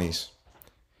his armies,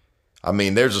 I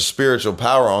mean, there's a spiritual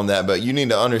power on that, but you need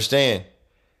to understand,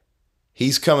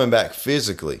 he's coming back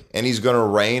physically, and he's going to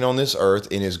reign on this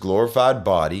earth in his glorified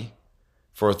body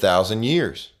for 1,000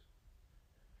 years.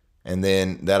 And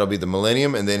then that'll be the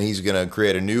millennium, and then he's going to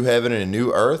create a new heaven and a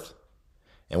new earth,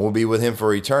 and we'll be with him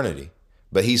for eternity.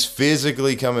 But he's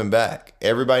physically coming back.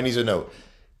 Everybody needs to know,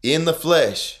 in the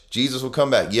flesh, Jesus will come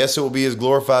back. Yes, it will be his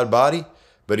glorified body,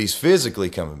 but he's physically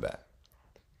coming back.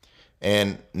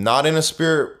 And not in a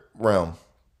spirit realm.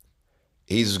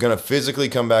 He's going to physically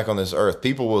come back on this earth.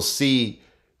 People will see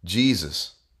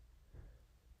Jesus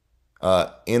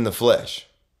in the flesh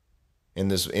in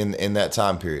that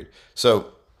time period.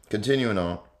 So, continuing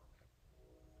on,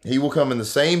 he will come in the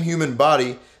same human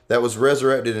body that was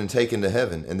resurrected and taken to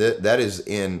heaven. And that is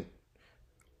in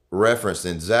referenced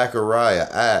in Zechariah,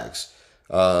 Acts,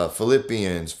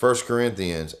 Philippians, 1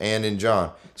 Corinthians, and in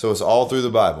John. So it's all through the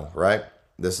Bible, right?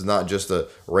 This is not just a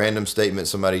random statement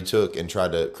somebody took and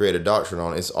tried to create a doctrine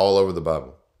on. It's all over the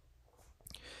Bible.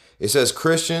 It says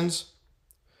Christians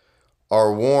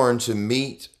are warned to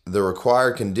meet the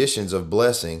required conditions of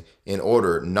blessing in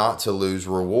order not to lose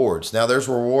rewards. Now, there's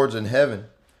rewards in heaven.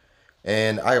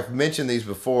 And I've mentioned these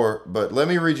before, but let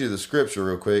me read you the scripture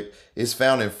real quick. It's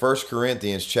found in 1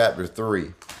 Corinthians chapter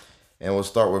 3. And we'll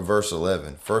start with verse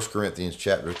 11. 1 Corinthians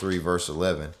chapter 3, verse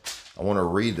 11. I want to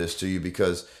read this to you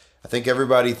because I think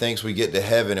everybody thinks we get to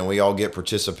heaven and we all get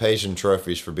participation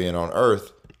trophies for being on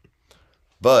earth.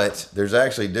 But there's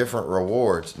actually different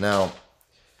rewards. Now,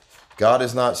 God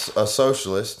is not a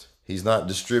socialist. He's not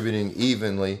distributing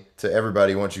evenly to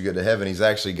everybody once you get to heaven. He's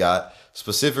actually got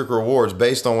specific rewards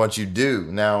based on what you do.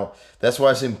 Now, that's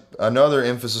why it's another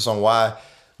emphasis on why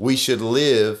we should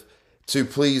live to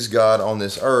please God on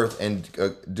this earth and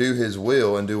do his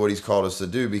will and do what he's called us to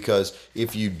do. Because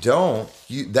if you don't,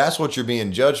 that's what you're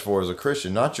being judged for as a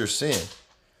Christian, not your sin.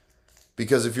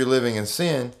 Because if you're living in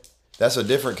sin, that's a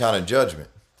different kind of judgment.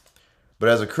 But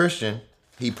as a Christian,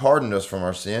 he pardoned us from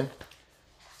our sin,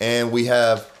 and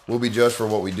we'll be judged for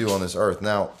what we do on this earth.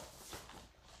 Now,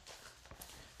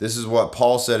 this is what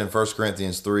Paul said in 1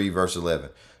 Corinthians 3, verse 11.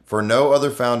 For no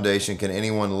other foundation can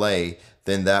anyone lay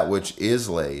than that which is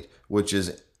laid, which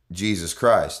is Jesus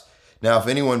Christ. Now, if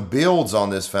anyone builds on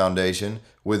this foundation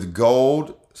with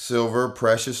gold, silver,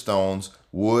 precious stones,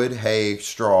 wood, hay,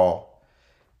 straw,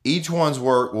 each one's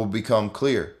work will become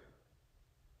clear.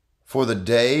 For the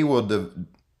day, talking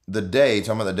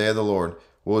about the day of the Lord,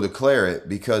 will declare it,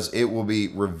 because it will be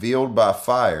revealed by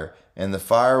fire, and the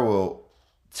fire will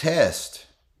test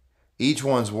each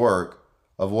one's work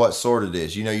of what sort it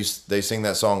is. They sing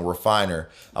that song, Refiner.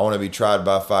 I want to be tried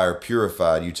by fire,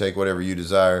 purified. You take whatever you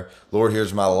desire. Lord,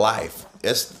 here's my life.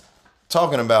 It's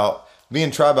talking about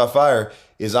being tried by fire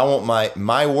is I want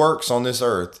my works on this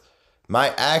earth,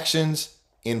 my actions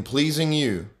in pleasing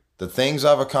you, the things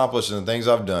I've accomplished and the things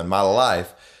I've done, my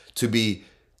life, to be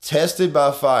tested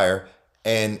by fire,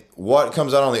 and what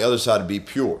comes out on the other side to be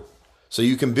pure. So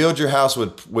you can build your house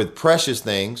with precious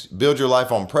things, build your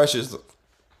life on precious.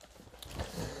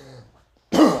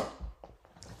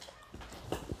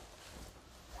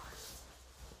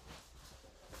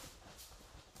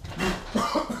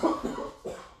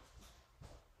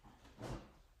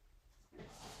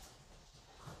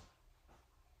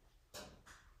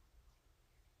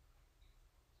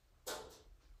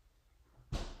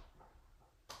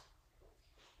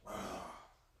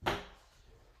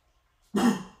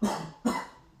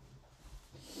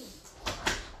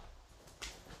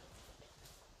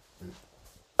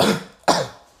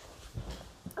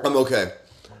 I'm okay.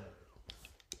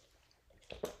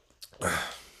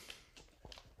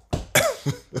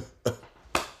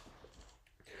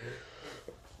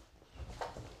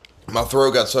 My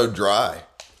throat got so dry.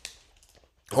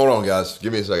 Hold on, guys.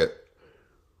 Give me a second.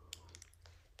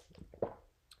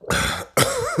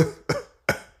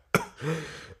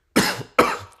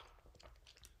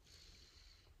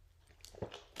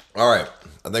 All right,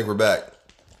 I think we're back.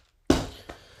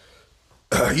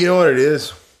 You know what it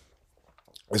is?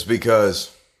 It's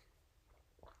because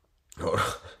I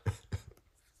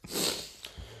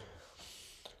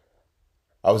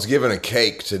was given a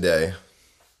cake today,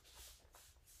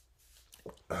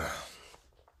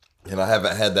 and I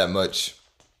haven't had that much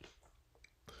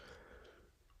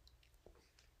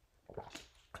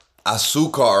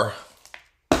azúcar.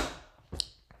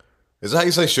 Is that how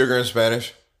you say sugar in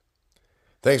Spanish?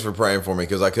 Thanks for praying for me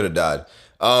because I could have died.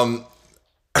 Yeah,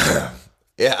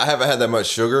 I haven't had that much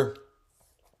sugar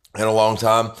in a long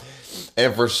time.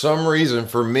 And for some reason,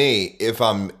 for me, if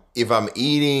I'm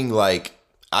eating, like,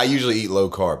 I usually eat low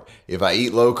carb. If I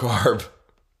eat low carb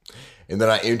and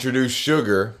then I introduce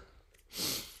sugar,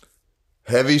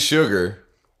 heavy sugar,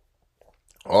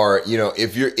 or, you know,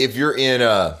 if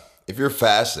you're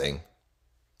fasting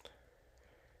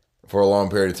for a long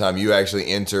period of time, you actually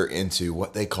enter into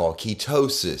what they call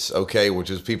ketosis, okay? Which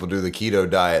is people do the keto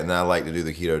diet, and I like to do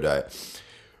the keto diet.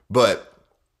 But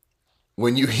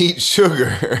when you eat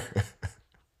sugar,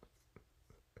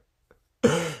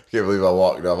 can't believe I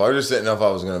walked off. I was just sitting up. I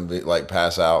was going to be like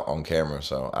pass out on camera.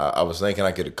 So I was thinking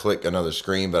I could click another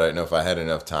screen, but I didn't know if I had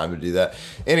enough time to do that.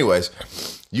 Anyways,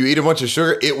 you eat a bunch of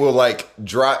sugar, it will like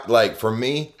dry. Like for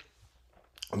me,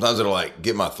 sometimes it'll like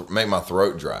make my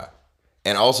throat dry.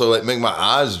 And also like make my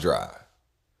eyes dry.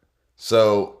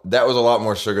 So that was a lot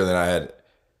more sugar than I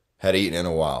had eaten in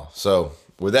a while. So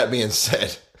with that being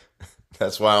said,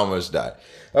 that's why I almost died.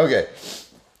 Okay,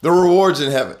 the rewards in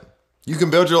heaven. You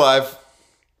can build your life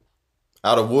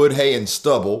out of wood, hay, and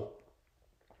stubble.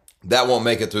 That won't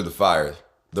make it through the fire,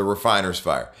 the refiner's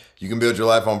fire. You can build your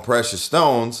life on precious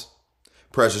stones,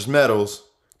 precious metals,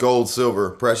 gold,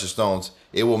 silver, precious stones.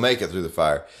 It will make it through the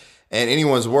fire. And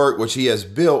anyone's work which he has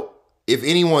built, if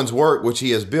anyone's work which he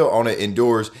has built on it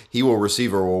endures, he will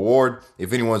receive a reward.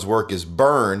 If anyone's work is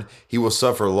burned, he will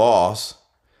suffer loss.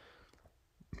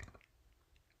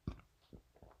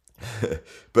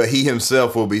 But he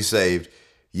himself will be saved,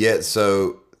 yet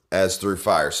so as through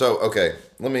fire. So, okay,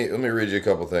 let me read you a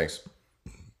couple things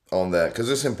on that, because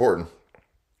it's important.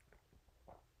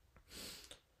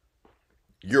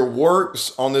 Your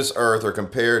works on this earth are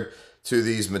compared to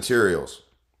these materials.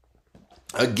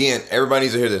 Again, everybody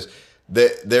needs to hear this.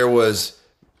 There was,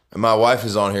 my wife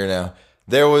is on here now.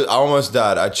 I almost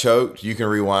died. I choked. You can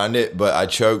rewind it, but I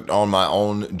choked on my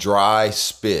own dry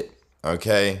spit.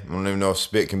 Okay? I don't even know if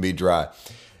spit can be dry.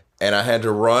 And I had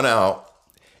to run out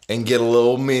and get a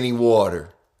little mini water.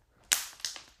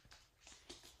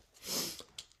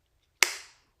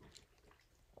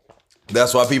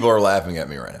 That's why people are laughing at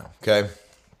me right now. Okay?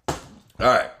 All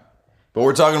right. But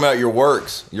we're talking about your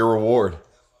works, your reward.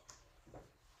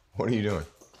 What are you doing?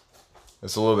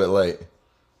 It's a little bit late.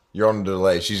 You're on a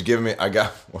delay. She's giving me, I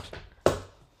got one.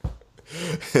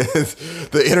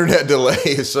 The internet delay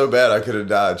is so bad I could have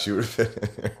died. She would have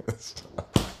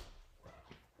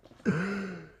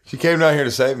been. She came down here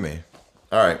to save me.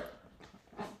 All right.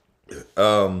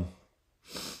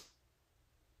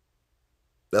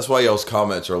 That's why y'all's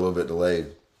comments are a little bit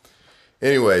delayed.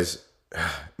 Anyways,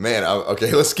 man,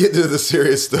 okay, let's get to the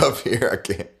serious stuff here. I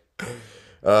can't.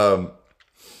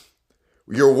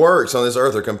 Your works on this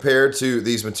earth are compared to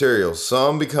these materials.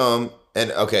 Some become,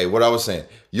 and okay, what I was saying,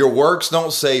 your works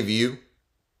don't save you.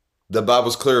 The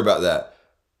Bible's clear about that.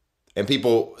 And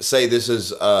people say this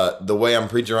is, the way I'm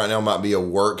preaching right now might be a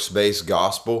works-based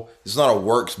gospel. It's not a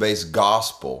works-based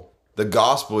gospel. The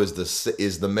gospel is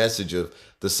the message of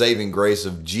the saving grace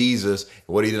of Jesus,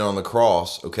 what he did on the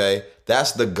cross, okay?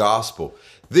 That's the gospel.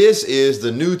 This is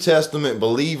the New Testament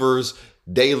believer's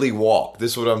daily walk.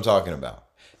 This is what I'm talking about.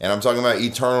 And I'm talking about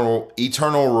eternal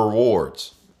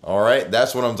rewards. All right?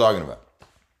 That's what I'm talking about.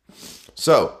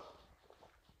 So,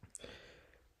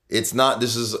 it's not,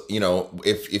 this is, you know,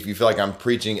 if you feel like I'm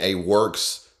preaching a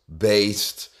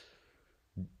works-based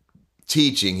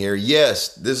teaching here,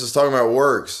 yes, this is talking about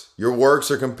works. Your works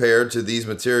are compared to these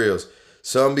materials.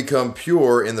 Some become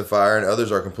pure in the fire and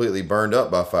others are completely burned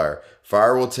up by fire.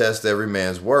 Fire will test every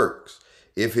man's works.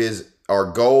 If his are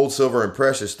gold, silver, and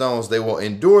precious stones, they will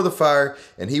endure the fire,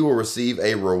 and he will receive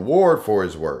a reward for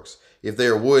his works. If they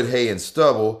are wood, hay, and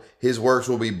stubble, his works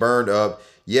will be burned up,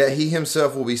 yet he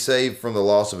himself will be saved from the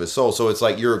loss of his soul. So it's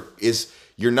like you're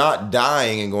not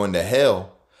dying and going to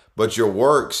hell, but your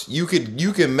works, you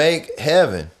can make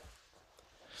heaven.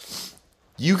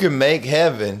 You can make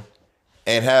heaven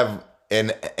and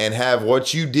have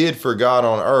what you did for God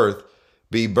on earth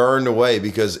be burned away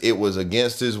because it was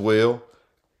against his will.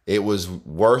 It was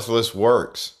worthless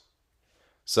works.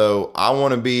 So I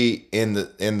want to be in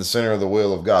the center of the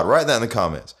will of God. Write that in the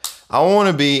comments. I want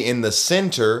to be in the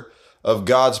center of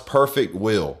God's perfect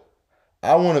will.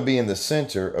 I want to be in the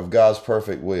center of God's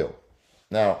perfect will.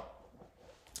 Now,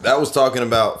 that was talking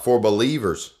about for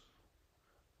believers.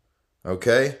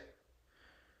 Okay?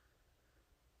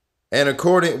 And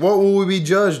what will we be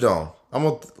judged on?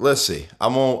 Let's see.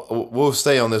 We'll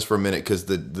stay on this for a minute because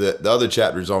the other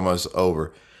chapter is almost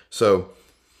over. So,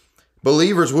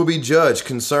 believers will be judged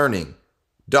concerning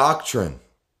doctrine.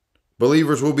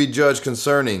 Believers will be judged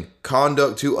concerning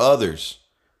conduct to others.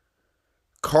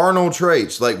 Carnal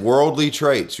traits, like worldly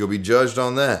traits, you'll be judged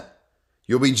on that.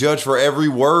 You'll be judged for every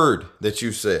word that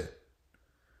you said.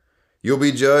 You'll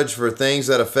be judged for things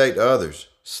that affect others.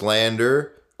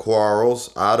 Slander,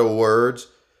 quarrels, idle words,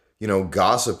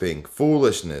 gossiping,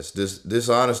 foolishness,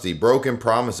 dishonesty, broken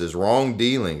promises, wrong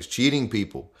dealings, cheating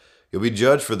people. You'll be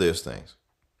judged for those things.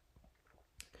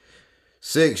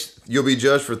 6, you'll be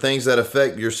judged for things that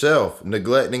affect yourself,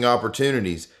 neglecting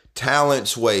opportunities,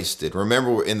 talents wasted.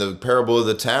 Remember in the parable of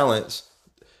the talents,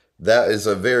 that is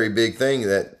a very big thing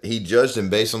that he judged him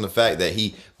based on the fact that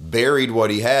he buried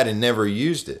what he had and never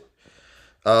used it.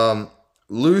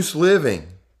 Loose living,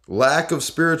 lack of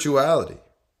spirituality,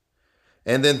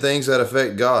 and then things that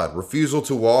affect God, refusal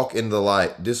to walk in the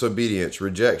light, disobedience,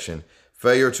 rejection,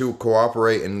 failure to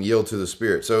cooperate and yield to the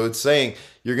Spirit. So it's saying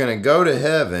you're going to go to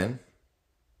heaven,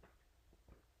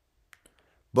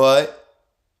 but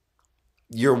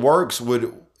your works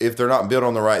if they're not built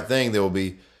on the right thing, they will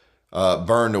be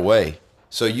burned away.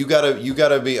 So you gotta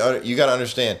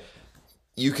understand.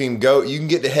 You can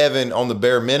get to heaven on the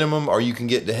bare minimum, or you can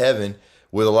get to heaven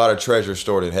with a lot of treasure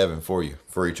stored in heaven for you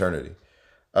for eternity.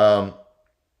 What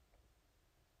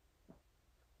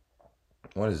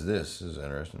is this? This is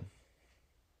interesting.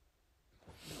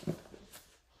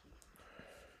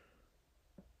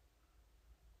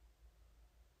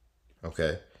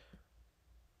 Okay.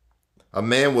 A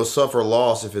man will suffer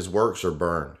loss if his works are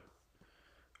burned,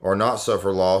 or not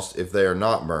suffer loss if they are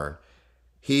not burned.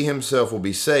 He himself will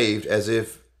be saved as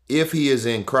if he is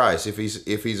in Christ, if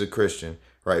he's a Christian,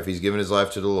 right? If he's given his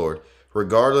life to the Lord,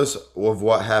 regardless of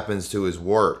what happens to his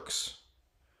works.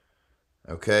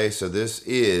 Okay, so this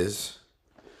is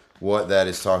what that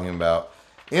is talking about.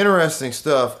 Interesting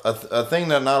stuff. A thing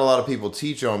that not a lot of people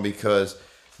teach on because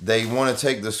they want to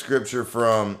take the scripture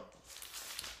from,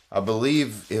 I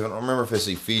believe, I don't remember if it's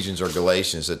Ephesians or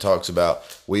Galatians that talks about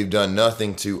we've done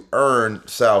nothing to earn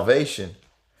salvation.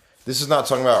 This is not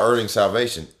talking about earning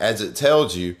salvation, as it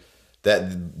tells you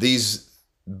that these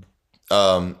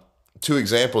two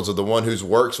examples of the one whose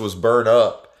works was burned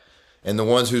up and the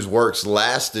ones whose works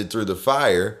lasted through the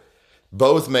fire,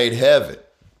 both made heaven.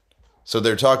 So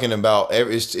they're talking about,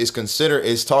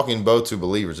 it's talking both to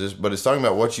believers, but it's talking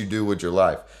about what you do with your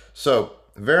life. So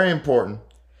very important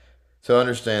to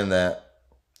understand that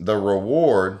the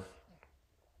reward,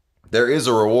 there is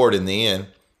a reward in the end.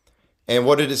 And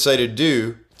what did it say to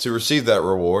do to receive that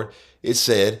reward? It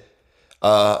said,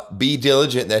 be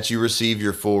diligent that you receive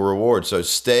your full reward. So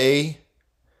stay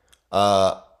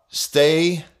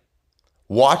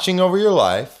watching over your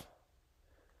life.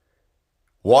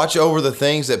 Watch over the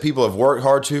things that people have worked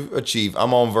hard to achieve.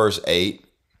 I'm on verse 8.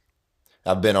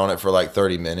 I've been on it for like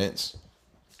 30 minutes.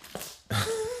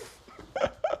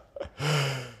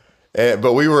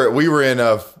 But we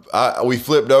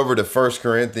flipped over to 1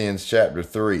 Corinthians chapter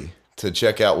 3 to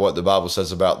check out what the Bible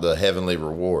says about the heavenly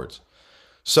rewards.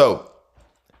 So,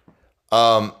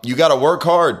 you got to work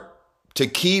hard to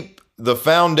keep the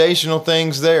foundational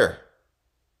things there.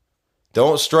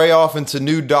 Don't stray off into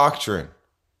new doctrine.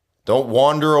 Don't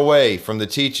wander away from the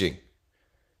teaching.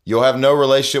 You'll have no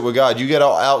relationship with God. You get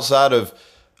all outside of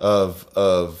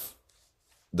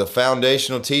the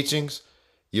foundational teachings,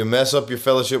 you mess up your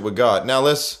fellowship with God. Now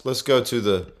let's go to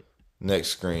the next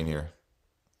screen here.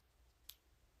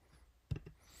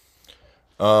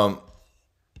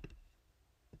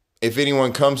 If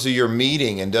anyone comes to your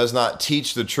meeting and does not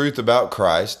teach the truth about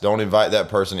Christ, don't invite that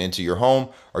person into your home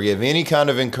or give any kind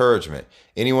of encouragement.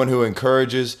 Anyone who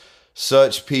encourages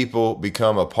such people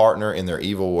become a partner in their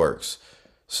evil works.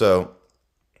 So,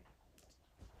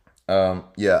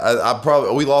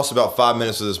 we lost about 5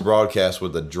 minutes of this broadcast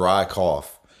with a dry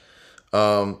cough.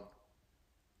 A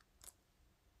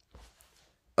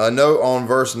note on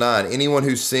verse 9: anyone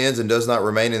who sins and does not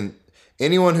remain in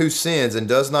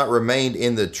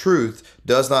the truth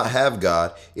does not have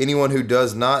God. Anyone who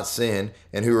does not sin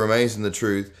and who remains in the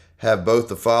truth have both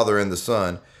the Father and the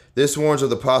Son. This warns of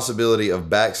the possibility of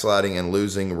backsliding and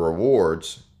losing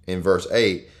rewards in verse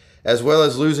 8, as well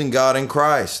as losing God in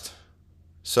Christ.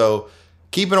 So,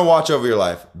 keeping a watch over your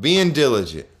life, being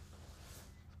diligent,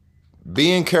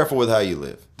 being careful with how you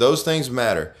live. Those things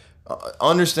matter.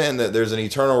 Understand that there's an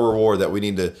eternal reward that we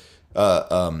need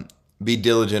be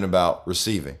diligent about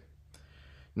receiving.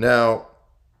 Now,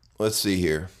 let's see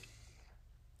here.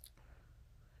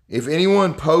 If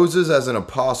anyone poses as an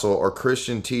apostle or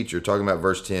Christian teacher, talking about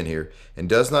verse 10 here, and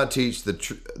does not teach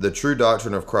the true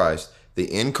doctrine of Christ,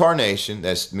 the incarnation,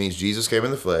 that means Jesus came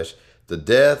in the flesh, the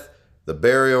death, the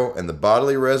burial, and the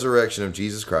bodily resurrection of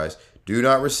Jesus Christ, do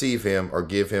not receive him or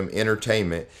give him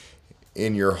entertainment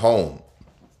in your home.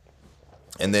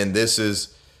 And then this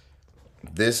is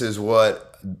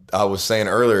what I was saying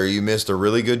earlier. You missed a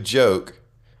really good joke.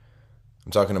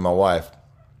 I'm talking to my wife.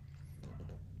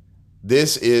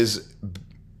 This is,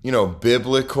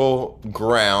 biblical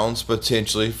grounds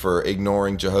potentially for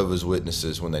ignoring Jehovah's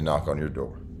Witnesses when they knock on your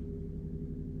door.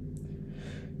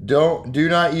 Do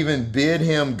not even bid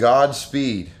him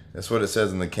Godspeed. That's what it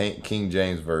says in the King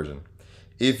James Version.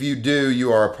 If you do,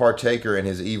 you are a partaker in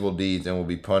his evil deeds and will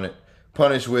be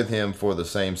punished with him for the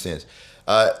same sins.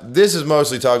 This is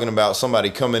mostly talking about somebody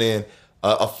coming in,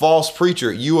 a false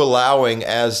preacher, you allowing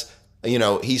as,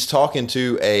 he's talking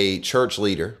to a church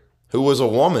leader who was a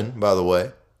woman, by the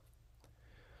way.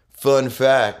 Fun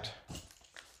fact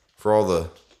for all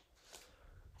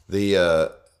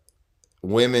the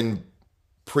women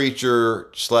preacher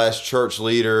 / church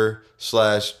leader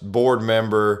 / board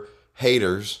member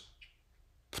haters.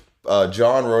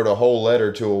 John wrote a whole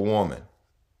letter to a woman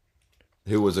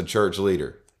who was a church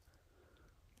leader.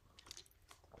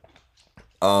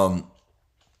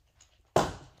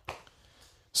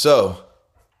 So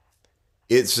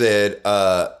it said,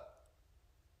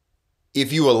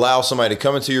 if you allow somebody to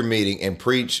come into your meeting and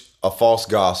preach a false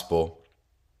gospel,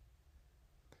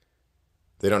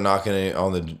 they don't knock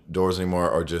on the doors anymore,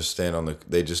 or just stand on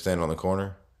the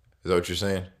corner. Is that what you're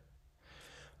saying?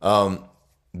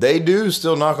 They do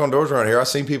still knock on doors around here. I've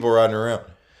seen people riding around.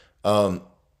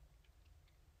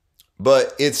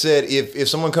 But it said if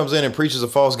someone comes in and preaches a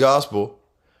false gospel,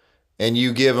 and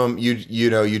you give them,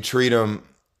 you treat them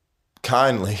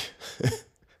kindly.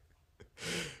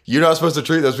 You're not supposed to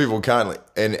treat those people kindly.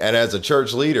 And as a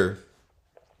church leader,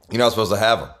 you're not supposed to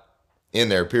have them in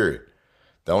there, period.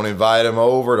 Don't invite them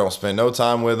over. Don't spend no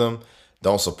time with them.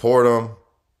 Don't support them.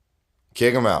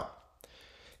 Kick them out.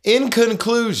 In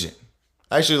conclusion,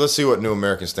 actually, let's see what New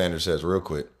American Standard says real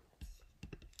quick.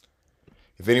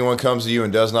 If anyone comes to you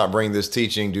and does not bring this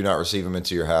teaching, do not receive him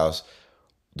into your house.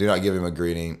 Do not give him a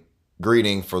greeting.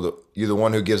 For you're the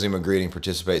one who gives him a greeting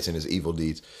participates in his evil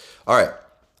deeds. All right.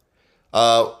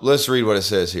 Let's read what it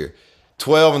says here.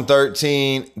 12 and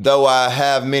 13, though I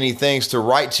have many things to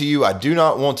write to you, I do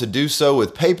not want to do so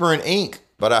with paper and ink,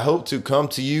 but I hope to come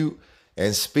to you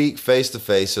and speak face to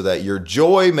face so that your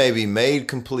joy may be made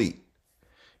complete.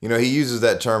 He uses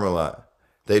that term a lot.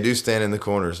 They do stand in the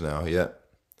corners now. Yep.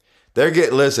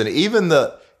 Listen, even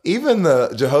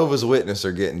the Jehovah's Witnesses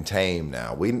are getting tamed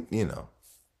now.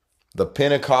 The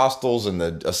Pentecostals and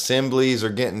the assemblies are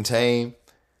getting tamed,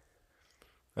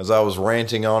 as I was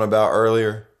ranting on about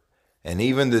earlier. And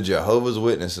even the Jehovah's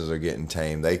Witnesses are getting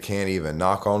tamed. They can't even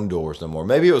knock on doors no more.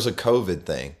 Maybe it was a COVID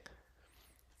thing.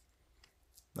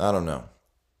 I don't know.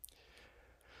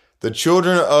 The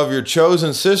children of your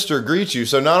chosen sister greet you.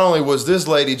 So not only was this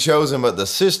lady chosen, but the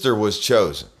sister was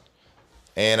chosen.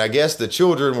 And I guess the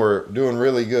children were doing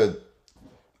really good.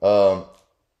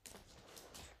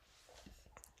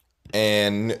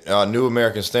 And New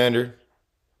American Standard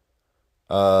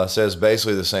says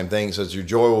basically the same thing. It says your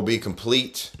joy will be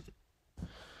complete.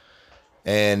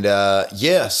 And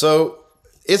so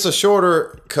it's a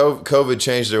shorter COVID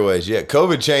changed their ways. Yeah,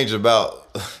 COVID changed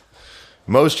about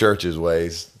most churches'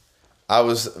 ways.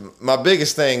 My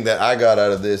biggest thing that I got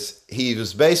out of this, he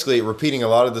was basically repeating a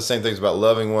lot of the same things about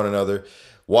loving one another,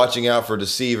 watching out for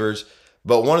deceivers.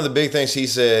 But one of the big things he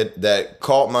said that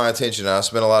caught my attention, and I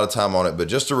spent a lot of time on it, but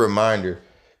just a reminder,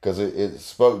 because it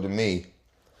spoke to me,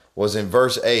 was in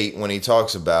verse 8 when he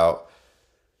talks about,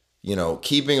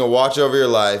 keeping a watch over your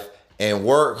life and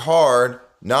work hard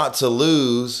not to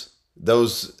lose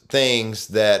those things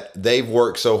that they've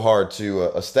worked so hard to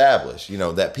establish,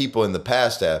 that people in the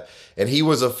past have. And he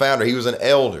was a founder. He was an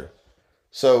elder.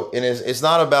 So it's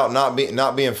not about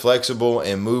not being flexible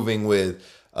and moving with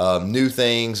new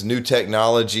things, new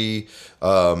technology,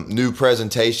 new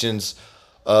presentations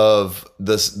of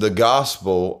the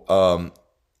gospel,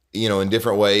 in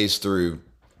different ways through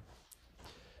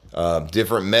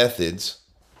different methods.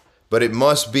 But it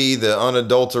must be the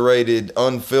unadulterated,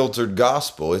 unfiltered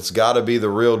gospel. It's got to be the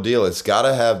real deal. It's got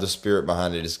to have the Spirit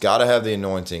behind it. It's got to have the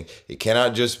anointing. It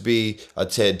cannot just be a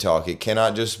TED Talk. It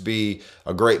cannot just be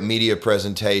a great media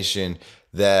presentation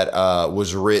that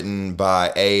was written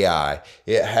by AI.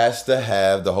 It has to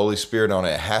have the Holy Spirit on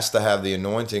it. It has to have the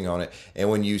anointing on it. And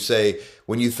when you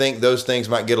think those things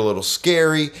might get a little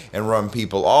scary and run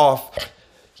people off,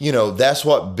 that's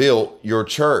what built your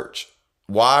church.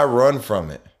 Why run from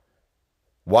it?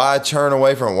 Why turn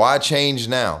away from it? Why change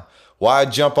now? Why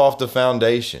jump off the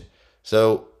foundation?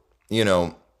 So,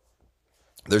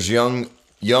 there's young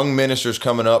ministers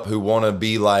coming up who want to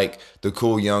be like the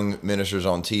cool young ministers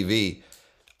on TV.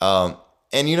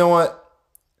 And you know what?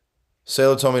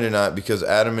 Sailor told me tonight, because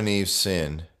Adam and Eve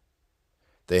sinned,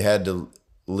 they had to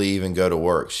leave and go to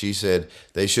work. She said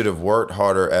they should have worked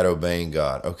harder at obeying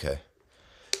God. Okay.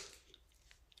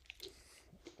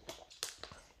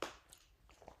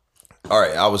 All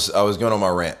right, I was going on my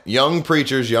rant. Young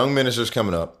preachers, young ministers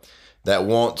coming up that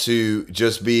want to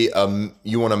just be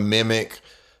you want to mimic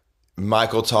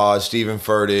Michael Todd, Stephen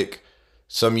Furtick,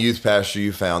 some youth pastor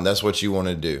you found. That's what you want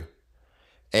to do.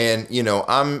 And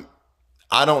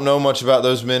I don't know much about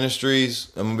those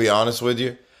ministries. I'm gonna be honest with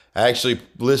you. I actually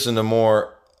listen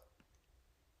to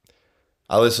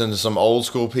some old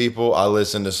school people. I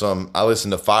listen to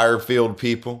Firefield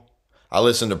people. I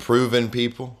listen to proven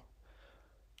people.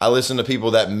 I listen to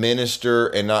people that minister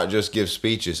and not just give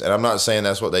speeches. And I'm not saying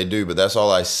that's what they do, but that's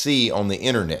all I see on the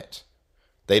internet.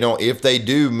 If they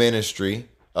do ministry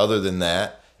other than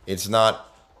that, it's not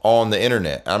on the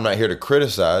internet. I'm not here to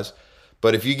criticize,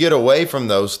 but if you get away from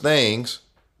those things,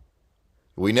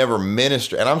 we never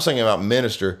minister. And I'm thinking about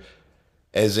minister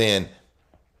as in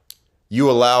you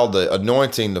allow the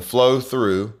anointing to flow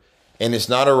through, and it's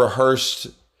not a rehearsed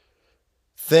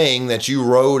thing that you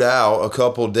wrote out a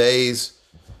couple days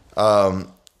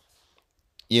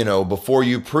before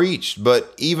you preached.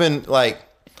 But even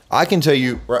I can tell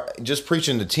you, just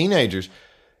preaching to teenagers,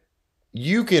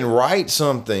 you can write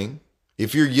something.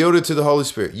 If you're yielded to the Holy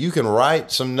Spirit, you can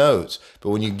write some notes.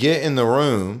 But when you get in the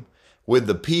room with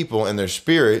the people and their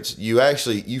spirits,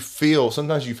 sometimes you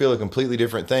feel a completely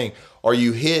different thing, or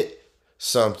you hit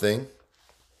something.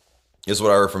 This is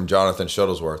what I heard from Jonathan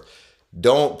Shuttlesworth.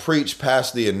 Don't preach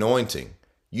past the anointing.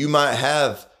 You might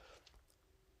have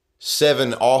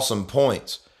 7 awesome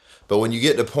points, but when you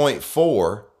get to point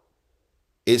 4,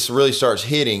 it really starts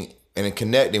hitting and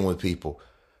connecting with people.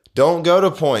 Don't go to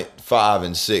point 5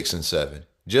 and 6 and 7.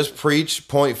 Just preach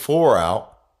point 4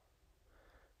 out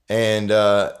and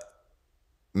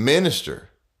minister.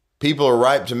 People are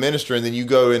ripe to minister, and then you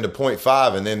go into point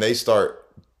 5 and then they start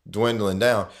dwindling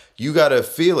down. You got to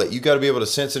feel it. You got to be able to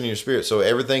sense it in your spirit. So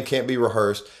everything can't be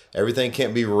rehearsed. Everything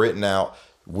can't be written out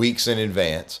weeks in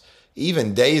advance,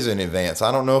 even days in advance.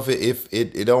 I don't know if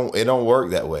it don't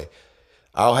work that way.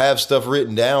 I'll have stuff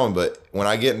written down, but when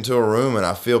I get into a room and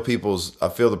I feel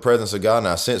the presence of God and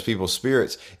I sense people's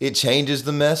spirits, it changes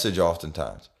the message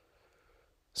oftentimes.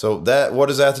 So what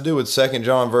does that have to do with 2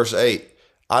 John verse 8?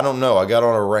 I don't know. I got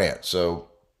on a rant. So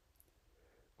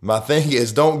my thing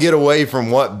is, don't get away from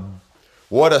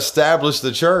what established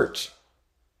the church.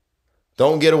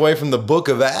 Don't get away from the book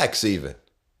of Acts even.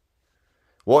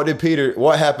 What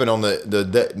happened on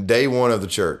the day one of the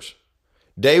church?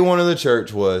 Day one of the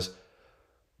church was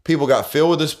people got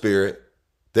filled with the Spirit.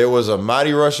 There was a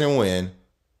mighty rushing wind.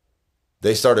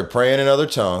 They started praying in other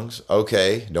tongues.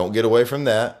 Okay, don't get away from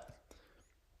that.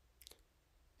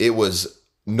 It was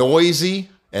noisy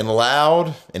and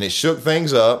loud, and it shook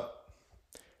things up,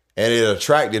 and it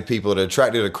attracted people. It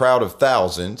attracted a crowd of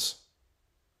thousands.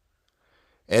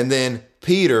 And then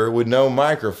Peter, with no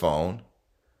microphone,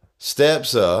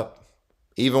 steps up,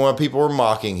 even when people were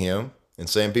mocking him and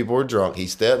saying people were drunk. He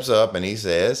steps up and he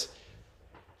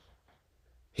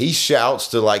shouts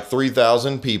to like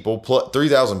 3,000 people,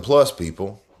 3,000 plus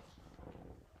people.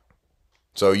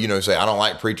 So, say, I don't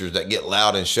like preachers that get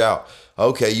loud and shout.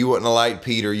 Okay, you wouldn't have liked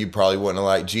Peter. You probably wouldn't have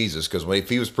liked Jesus, because if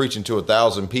he was preaching to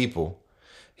 1,000 people,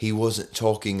 he wasn't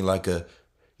talking like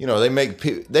they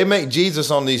make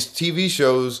Jesus on these TV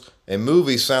shows and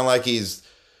movies sound like he's,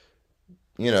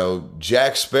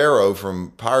 Jack Sparrow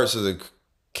from Pirates of the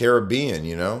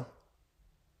Caribbean,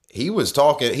 He was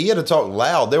talking, he had to talk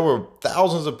loud. There were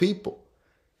thousands of people.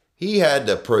 He had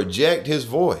to project his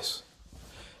voice.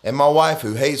 And my wife,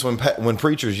 who hates when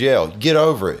preachers yell, get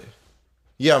over it.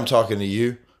 Yeah, I'm talking to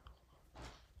you.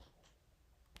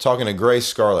 I'm talking to Grace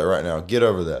Scarlett right now. Get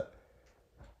over that.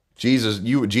 Jesus,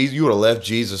 you would have left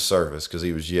Jesus' service because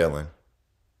he was yelling.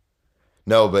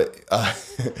 No, but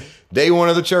day one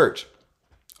of the church,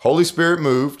 Holy Spirit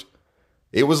moved.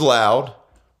 It was loud.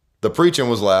 The preaching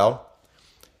was loud.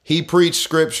 He preached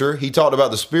scripture. He talked about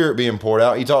the Spirit being poured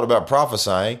out. He talked about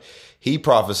prophesying. He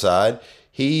prophesied.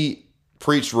 He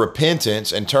preached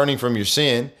repentance and turning from your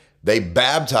sin. They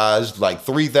baptized like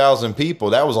 3,000 people.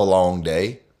 That was a long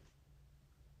day.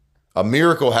 A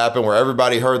miracle happened where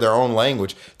everybody heard their own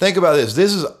language. Think about this.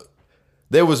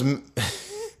 There was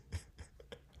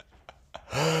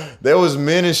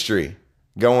ministry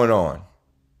going on.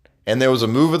 And there was a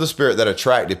move of the Spirit that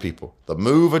attracted people. The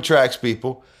move attracts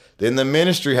people. Then the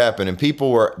ministry happened and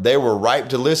people were ripe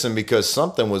to listen because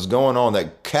something was going on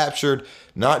that captured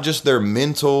not just their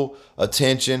mental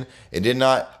attention. It did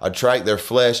not attract their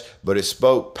flesh, but it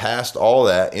spoke past all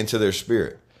that into their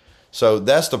spirit. So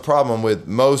that's the problem with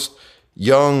most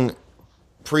young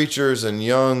preachers and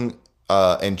young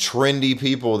and trendy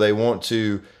people. They want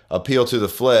to appeal to the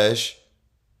flesh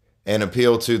and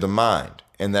appeal to the mind,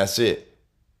 and that's it.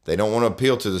 They don't want to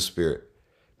appeal to the spirit,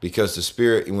 because the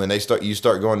spirit, when you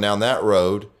start going down that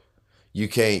road, you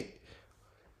can't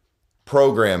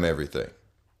program everything.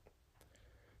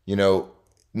 You know,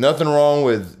 nothing wrong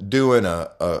with doing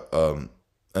an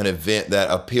event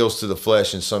that appeals to the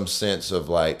flesh in some sense of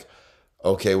like,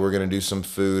 okay, we're going to do some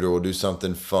food, or we'll do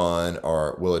something fun,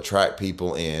 or we'll attract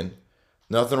people in.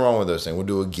 Nothing wrong with those things. We'll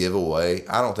do a giveaway.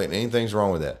 I don't think anything's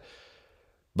wrong with that.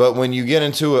 But when you get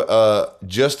into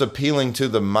just appealing to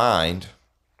the mind,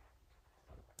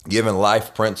 giving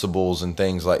life principles and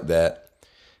things like that,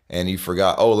 and you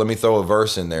forgot, oh, let me throw a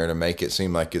verse in there to make it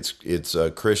seem like it's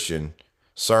a Christian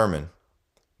sermon,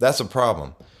 that's a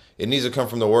problem. It needs to come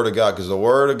from the Word of God, because the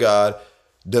Word of God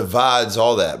divides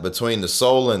all that between the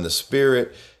soul and the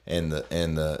spirit and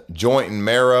the joint and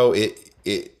marrow.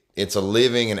 It's a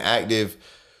living and active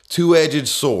two-edged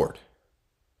sword.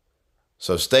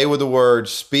 So stay with the Word,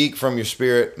 speak from your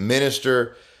spirit,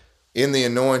 minister in the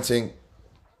anointing,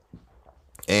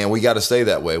 and we got to stay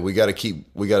that way. We got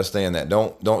to stay in that.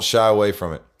 Don't shy away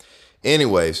from it.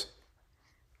 Anyways,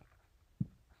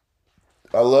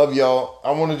 I love y'all.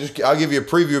 I'll give you a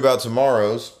preview about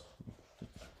tomorrow's.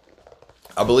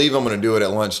 I believe I'm going to do it at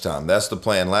lunchtime. That's the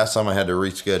plan. Last time I had to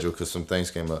reschedule because some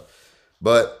things came up.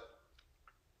 But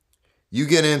you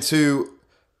get into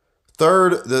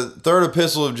the third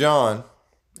epistle of John,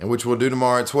 and which we'll do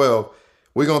tomorrow at 12.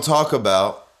 We're going to talk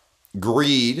about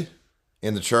greed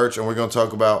in the church, and we're going to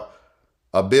talk about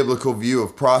a biblical view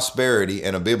of prosperity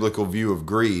and a biblical view of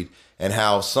greed, and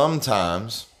how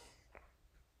sometimes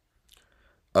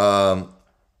and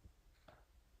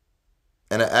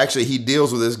actually he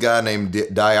deals with this guy named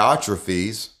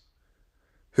Diotrephes,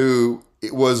 who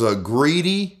was a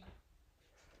greedy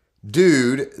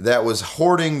dude that was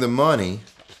hoarding the money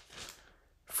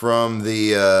from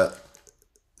the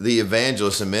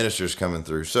evangelists and ministers coming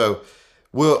through. So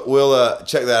we'll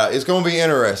check that out. It's going to be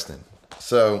interesting.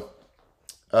 So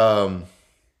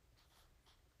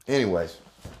anyways,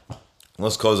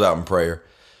 let's close out in prayer.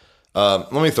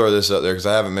 Let me throw this up there because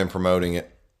I haven't been promoting it.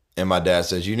 And my dad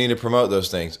says, you need to promote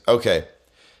those things. Okay.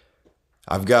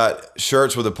 I've got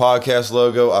shirts with a podcast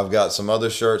logo. I've got some other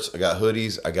shirts. I got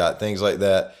hoodies. I got things like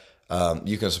that.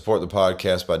 You can support the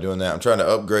podcast by doing that. I'm trying to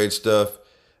upgrade stuff,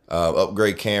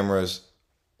 upgrade cameras,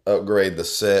 upgrade the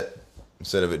set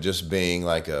instead of it just being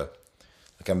like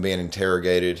I'm being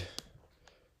interrogated,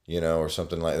 or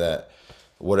something like that.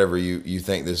 Whatever you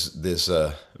think this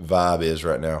vibe is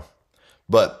right now.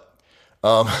 But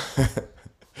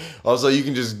also, you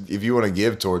can just, if you want to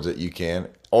give towards it, you can.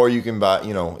 Or you can buy,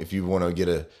 if you want to get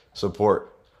a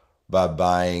support by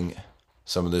buying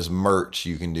some of this merch,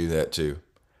 you can do that too.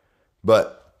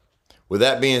 But with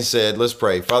that being said, let's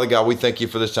pray. Father God, we thank you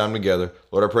for this time together.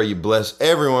 Lord, I pray you bless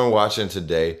everyone watching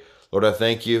today. Lord, I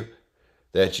thank you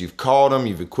that you've called them,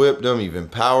 you've equipped them, you've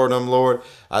empowered them, Lord.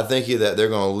 I thank you that they're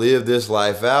going to live this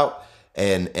life out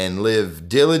and live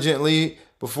diligently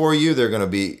before you. They're going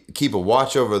to keep a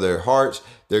watch over their hearts.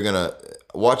 They're going to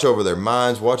watch over their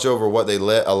minds, watch over what they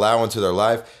allow into their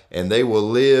life, and they will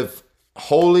live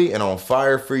holy and on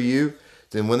fire for you.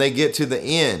 Then when they get to the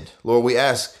end, Lord, we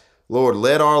ask, Lord,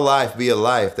 let our life be a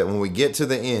life that when we get to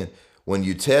the end, when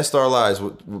you test our lives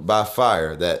by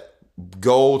fire, that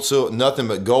nothing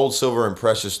but gold, silver, and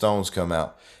precious stones come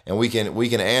out, and we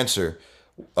can answer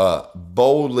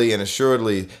boldly and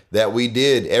assuredly that we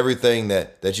did everything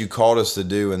that you called us to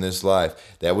do in this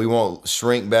life, that we won't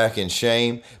shrink back in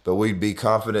shame, but we'd be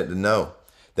confident to know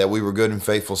that we were good and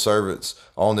faithful servants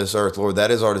on this earth. Lord,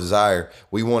 that is our desire.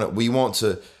 We want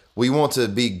to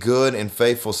be good and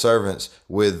faithful servants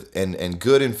and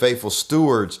good and faithful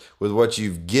stewards with what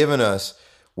you've given us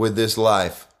with this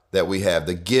life that we have,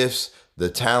 the gifts, the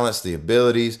talents, the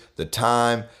abilities, the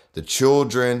time, the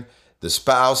children, the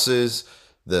spouses,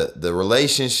 the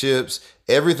relationships,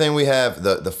 everything we have,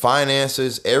 the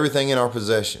finances, everything in our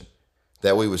possession,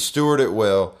 that we would steward it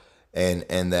well,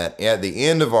 and that at the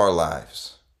end of our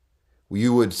lives,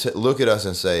 you would look at us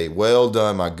and say, well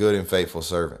done, my good and faithful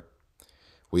servant.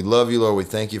 We love you, Lord. We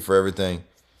thank you for everything.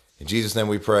 In Jesus' name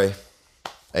we pray.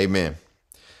 Amen.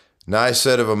 Nice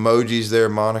set of emojis there,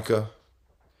 Monica.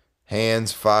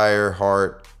 Hands, fire,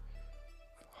 heart,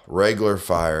 regular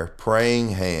fire, praying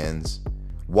hands,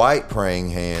 white praying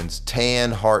hands,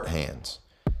 tan heart hands.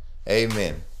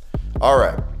 Amen. All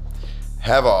right.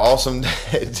 Have an awesome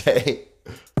day.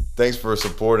 Thanks for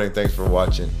supporting. Thanks for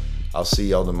watching. I'll see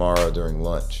y'all tomorrow during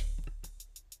lunch.